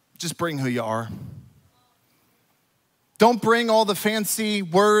 Just bring who you are. Don't bring all the fancy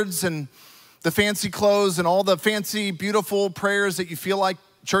words and the fancy clothes and all the fancy, beautiful prayers that you feel like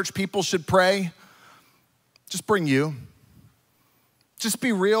church people should pray. Just bring you. Just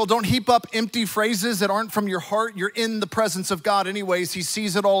be real. Don't heap up empty phrases that aren't from your heart. You're in the presence of God anyways. He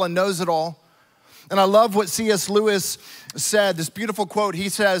sees it all and knows it all. And I love what C.S. Lewis said, this beautiful quote. He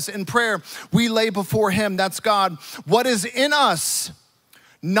says, in prayer, we lay before him, that's God, what is in us,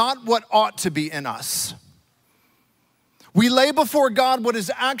 not what ought to be in us. We lay before God what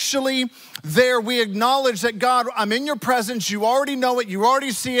is actually there. We acknowledge that God, I'm in your presence. You already know it. You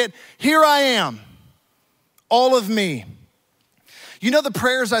already see it. Here I am, all of me. You know the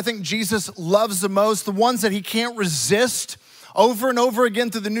prayers I think Jesus loves the most, the ones that he can't resist over and over again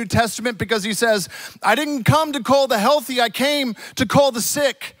through the New Testament, because he says, I didn't come to call the healthy, I came to call the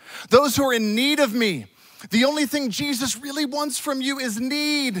sick, those who are in need of me. The only thing Jesus really wants from you is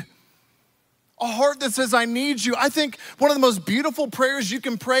need. A heart that says, I need you. I think one of the most beautiful prayers you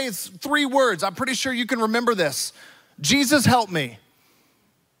can pray is 3 words. I'm pretty sure you can remember this. Jesus, help me.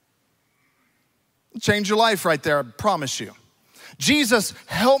 Change your life right there, I promise you. Jesus,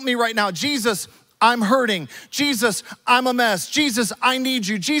 help me right now. Jesus, I'm hurting. Jesus, I'm a mess. Jesus, I need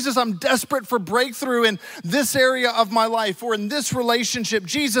you. Jesus, I'm desperate for breakthrough in this area of my life or in this relationship.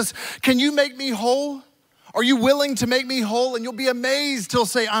 Jesus, can you make me whole? Are you willing to make me whole? And you'll be amazed. He'll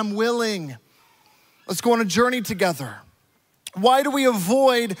say, I'm willing. Let's go on a journey together. Why do we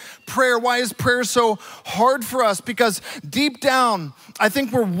avoid prayer? Why is prayer so hard for us? Because deep down, I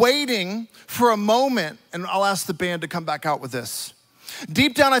think we're waiting for a moment, and I'll ask the band to come back out with this.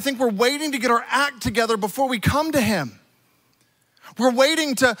 Deep down, I think we're waiting to get our act together before we come to him. We're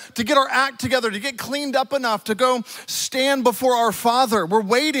waiting to get our act together, to get cleaned up enough to go stand before our Father. We're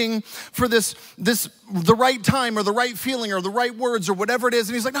waiting for the right time or the right feeling or the right words or whatever it is.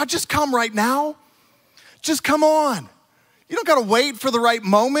 And he's like, no, just come right now. Just come on. You don't gotta wait for the right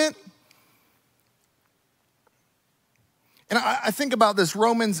moment. And I think about this,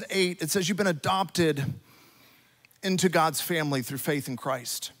 Romans 8, it says you've been adopted into God's family through faith in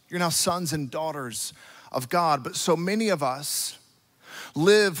Christ. You're now sons and daughters of God. But so many of us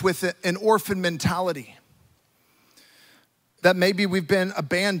live with an orphan mentality. That maybe we've been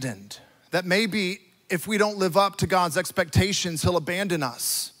abandoned. That maybe if we don't live up to God's expectations, he'll abandon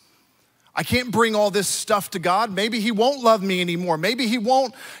us. I can't bring all this stuff to God. Maybe he won't love me anymore. Maybe he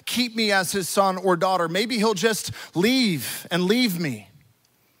won't keep me as his son or daughter. Maybe he'll just leave me.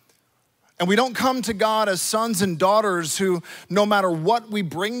 And we don't come to God as sons and daughters who, no matter what we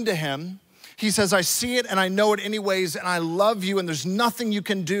bring to him, he says, I see it and I know it anyways, and I love you, and there's nothing you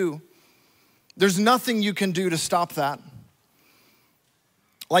can do. There's nothing you can do to stop that.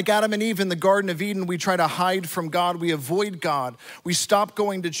 Like Adam and Eve in the Garden of Eden, we try to hide from God. We avoid God. We stop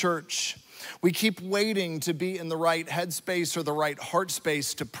going to church. We keep waiting to be in the right headspace or the right heart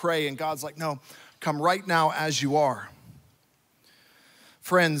space to pray. And God's like, no, come right now as you are.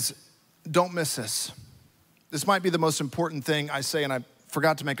 Friends, don't miss this. This might be the most important thing I say, and I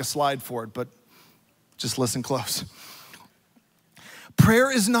forgot to make a slide for it, but just listen close.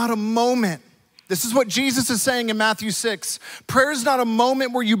 Prayer is not a moment. This is what Jesus is saying in Matthew 6. Prayer is not a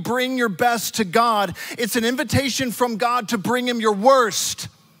moment where you bring your best to God. It's an invitation from God to bring him your worst.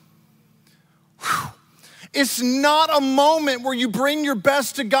 Whew. It's not a moment where you bring your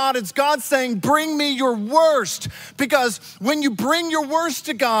best to God. It's God saying, bring me your worst. Because when you bring your worst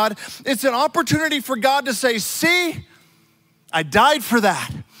to God, it's an opportunity for God to say, see, I died for that.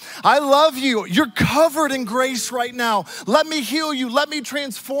 I love you. You're covered in grace right now. Let me heal you. Let me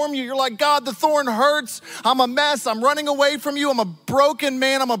transform you. You're like, God, the thorn hurts. I'm a mess. I'm running away from you. I'm a broken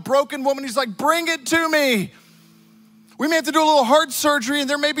man. I'm a broken woman. He's like, bring it to me. We may have to do a little heart surgery and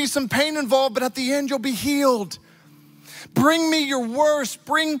there may be some pain involved, but at the end you'll be healed. Bring me your worst.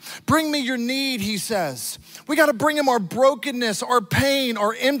 Bring me your need, he says. We got to bring him our brokenness, our pain,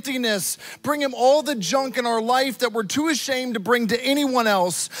 our emptiness. Bring him all the junk in our life that we're too ashamed to bring to anyone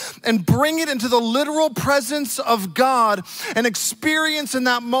else, and bring it into the literal presence of God and experience in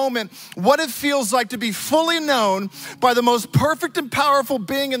that moment what it feels like to be fully known by the most perfect and powerful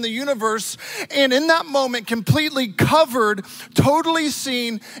being in the universe, and in that moment completely covered, totally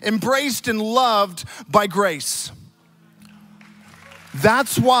seen, embraced, and loved by grace.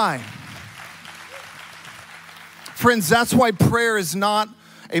 That's why, friends, that's why prayer is not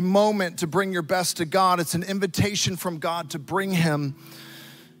a moment to bring your best to God. It's an invitation from God to bring him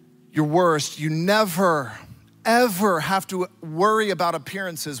your worst. You never, ever have to worry about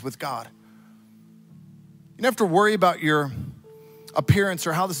appearances with God. You never have to worry about your appearance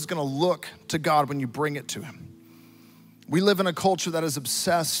or how this is gonna look to God when you bring it to him. We live in a culture that is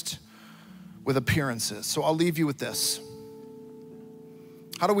obsessed with appearances. So I'll leave you with this.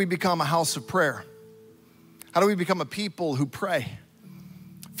 How do we become a house of prayer? How do we become a people who pray?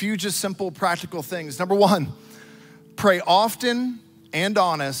 A few just simple, practical things. Number one, pray often and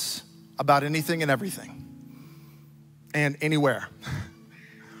honest about anything and everything and anywhere.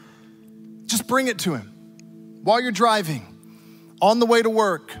 Just bring it to him. While you're driving, on the way to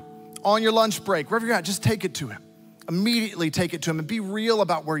work, on your lunch break, wherever you're at, just take it to him. Immediately take it to him and be real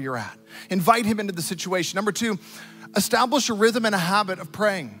about where you're at. Invite him into the situation. Number two, establish a rhythm and a habit of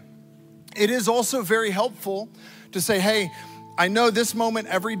praying. It is also very helpful to say, hey, I know this moment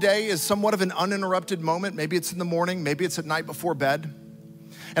every day is somewhat of an uninterrupted moment. Maybe it's in the morning, maybe it's at night before bed.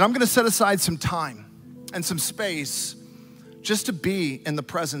 And I'm gonna set aside some time and some space just to be in the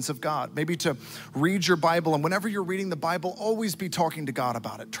presence of God. Maybe to read your Bible, and whenever you're reading the Bible, always be talking to God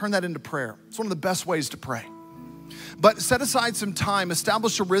about it. Turn that into prayer. It's one of the best ways to pray. But set aside some time,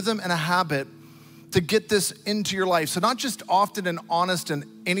 establish a rhythm and a habit to get this into your life. So not just often and honest and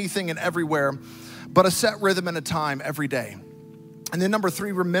anything and everywhere, but a set rhythm and a time every day. And then number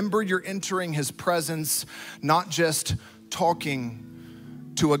three, remember you're entering his presence, not just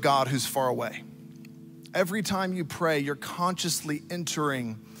talking to a God who's far away. Every time you pray, you're consciously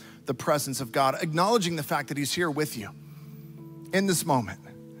entering the presence of God, acknowledging the fact that he's here with you in this moment,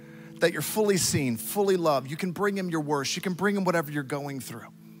 that you're fully seen, fully loved. You can bring him your worst. You can bring him whatever you're going through.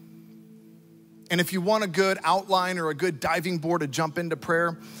 And if you want a good outline or a good diving board to jump into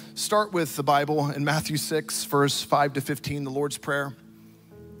prayer, start with the Bible in Matthew 6, verse 5 to 15, the Lord's Prayer.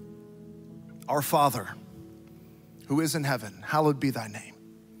 Our Father, who is in heaven, hallowed be thy name.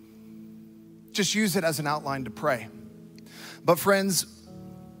 Just use it as an outline to pray. But friends,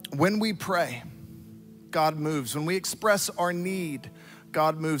 when we pray, God moves. When we express our need,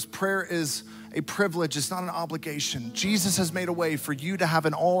 God moves. Prayer is a privilege, it's not an obligation. Jesus has made a way for you to have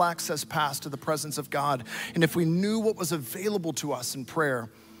an all-access pass to the presence of God. And if we knew what was available to us in prayer,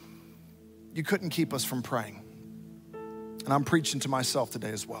 you couldn't keep us from praying. And I'm preaching to myself today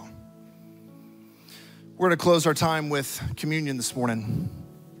as well. We're gonna close our time with communion this morning.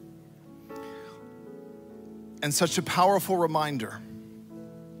 And such a powerful reminder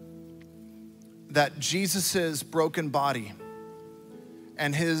that Jesus's broken body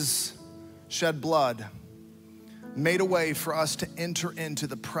and his shed blood made a way for us to enter into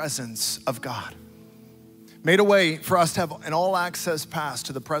the presence of God. Made a way for us to have an all-access pass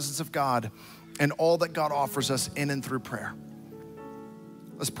to the presence of God and all that God offers us in and through prayer.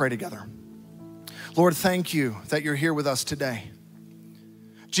 Let's pray together. Lord, thank you that you're here with us today.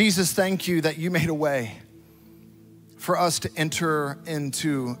 Jesus, thank you that you made a way for us to enter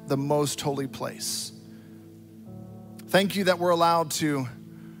into the most holy place. Thank you that we're allowed to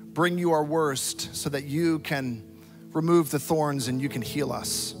bring you our worst so that you can remove the thorns and you can heal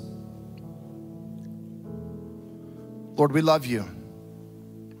us. Lord, we love you.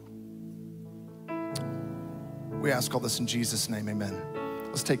 We ask all this in Jesus' name, amen.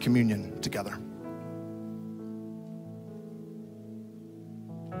 Let's take communion together.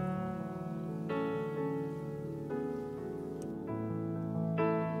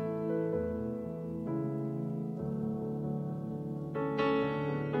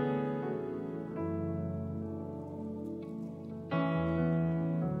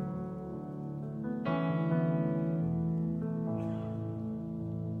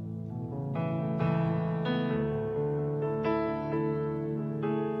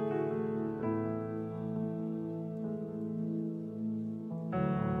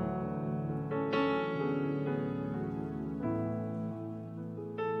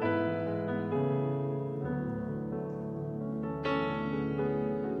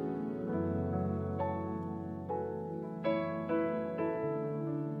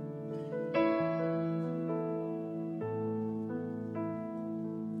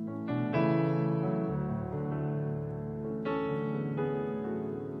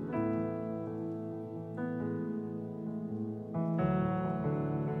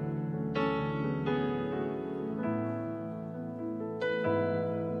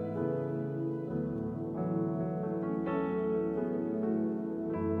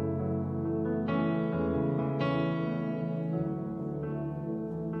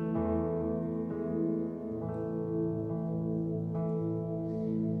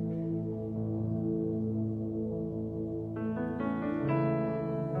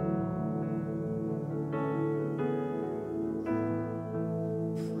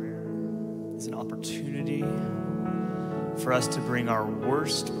 opportunity for us to bring our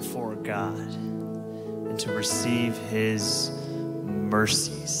worst before God and to receive his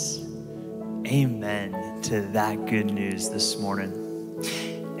mercies. Amen to that good news this morning.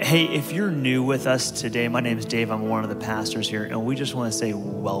 Hey, if you're new with us today, my name is Dave. I'm one of the pastors here, and we just want to say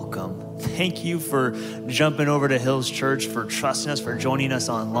welcome. Thank you for jumping over to Hills Church, for trusting us, for joining us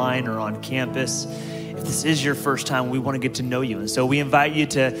online or on campus. If this is your first time, we want to get to know you. And so we invite you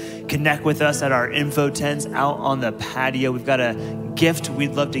to connect with us at our info tents out on the patio. We've got a gift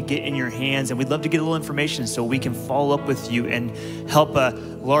we'd love to get in your hands, and we'd love to get a little information so we can follow up with you and help a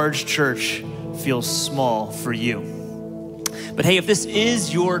large church feel small for you. But hey, if this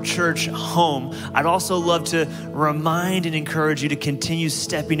is your church home, I'd also love to remind and encourage you to continue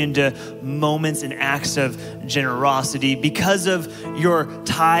stepping into moments and acts of generosity. Because of your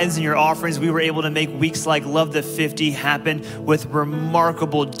tithes and your offerings, we were able to make weeks like Love the 50 happen with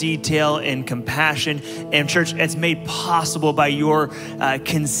remarkable detail and compassion. And church, it's made possible by your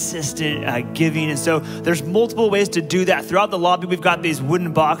consistent giving. And so there's multiple ways to do that. Throughout the lobby, we've got these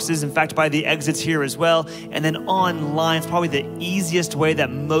wooden boxes, in fact, by the exits here as well. And then online, it's probably the easiest way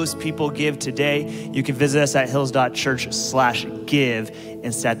that most people give today. You can visit us at hills.church/give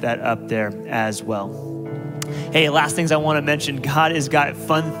and set that up there as well. Hey, last things I want to mention, God has got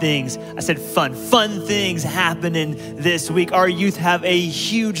fun things. I said fun things happening this week. Our youth have a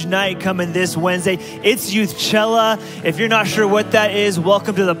huge night coming this Wednesday. It's Youthchella. If you're not sure what that is,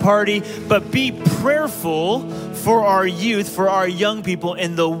 welcome to the party. But be prayerful for our youth, for our young people,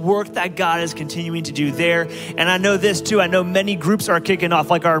 and the work that God is continuing to do there. And I know this too. I know many groups are kicking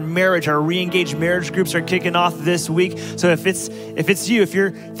off, like our re-engaged marriage groups are kicking off this week. So if it's you, if you're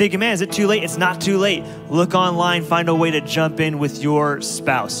thinking, man, is it too late? It's not too late. Look online, find a way to jump in with your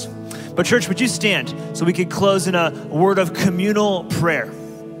spouse. But church, would you stand so we could close in a word of communal prayer?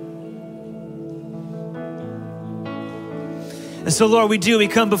 And so, Lord, we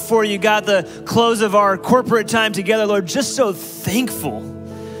come before you, God, the close of our corporate time together, Lord, just so thankful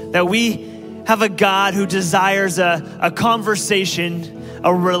that we have a God who desires a conversation,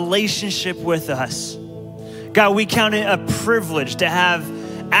 a relationship with us. God, we count it a privilege to have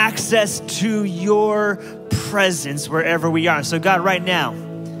access to your presence wherever we are. So God, right now,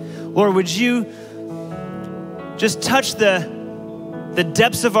 Lord, would you just touch the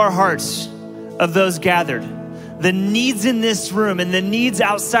depths of our hearts of those gathered, the needs in this room and the needs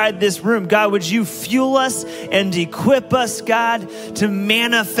outside this room. God, would you fuel us and equip us, God, to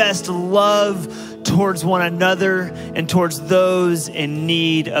manifest love towards one another and towards those in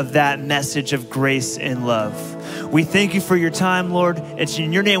need of that message of grace and love. We thank you for your time, Lord. It's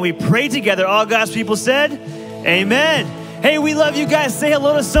in your name we pray together. All God's people said, amen. Hey, we love you guys. Say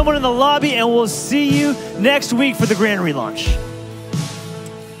hello to someone in the lobby, and we'll see you next week for the grand relaunch.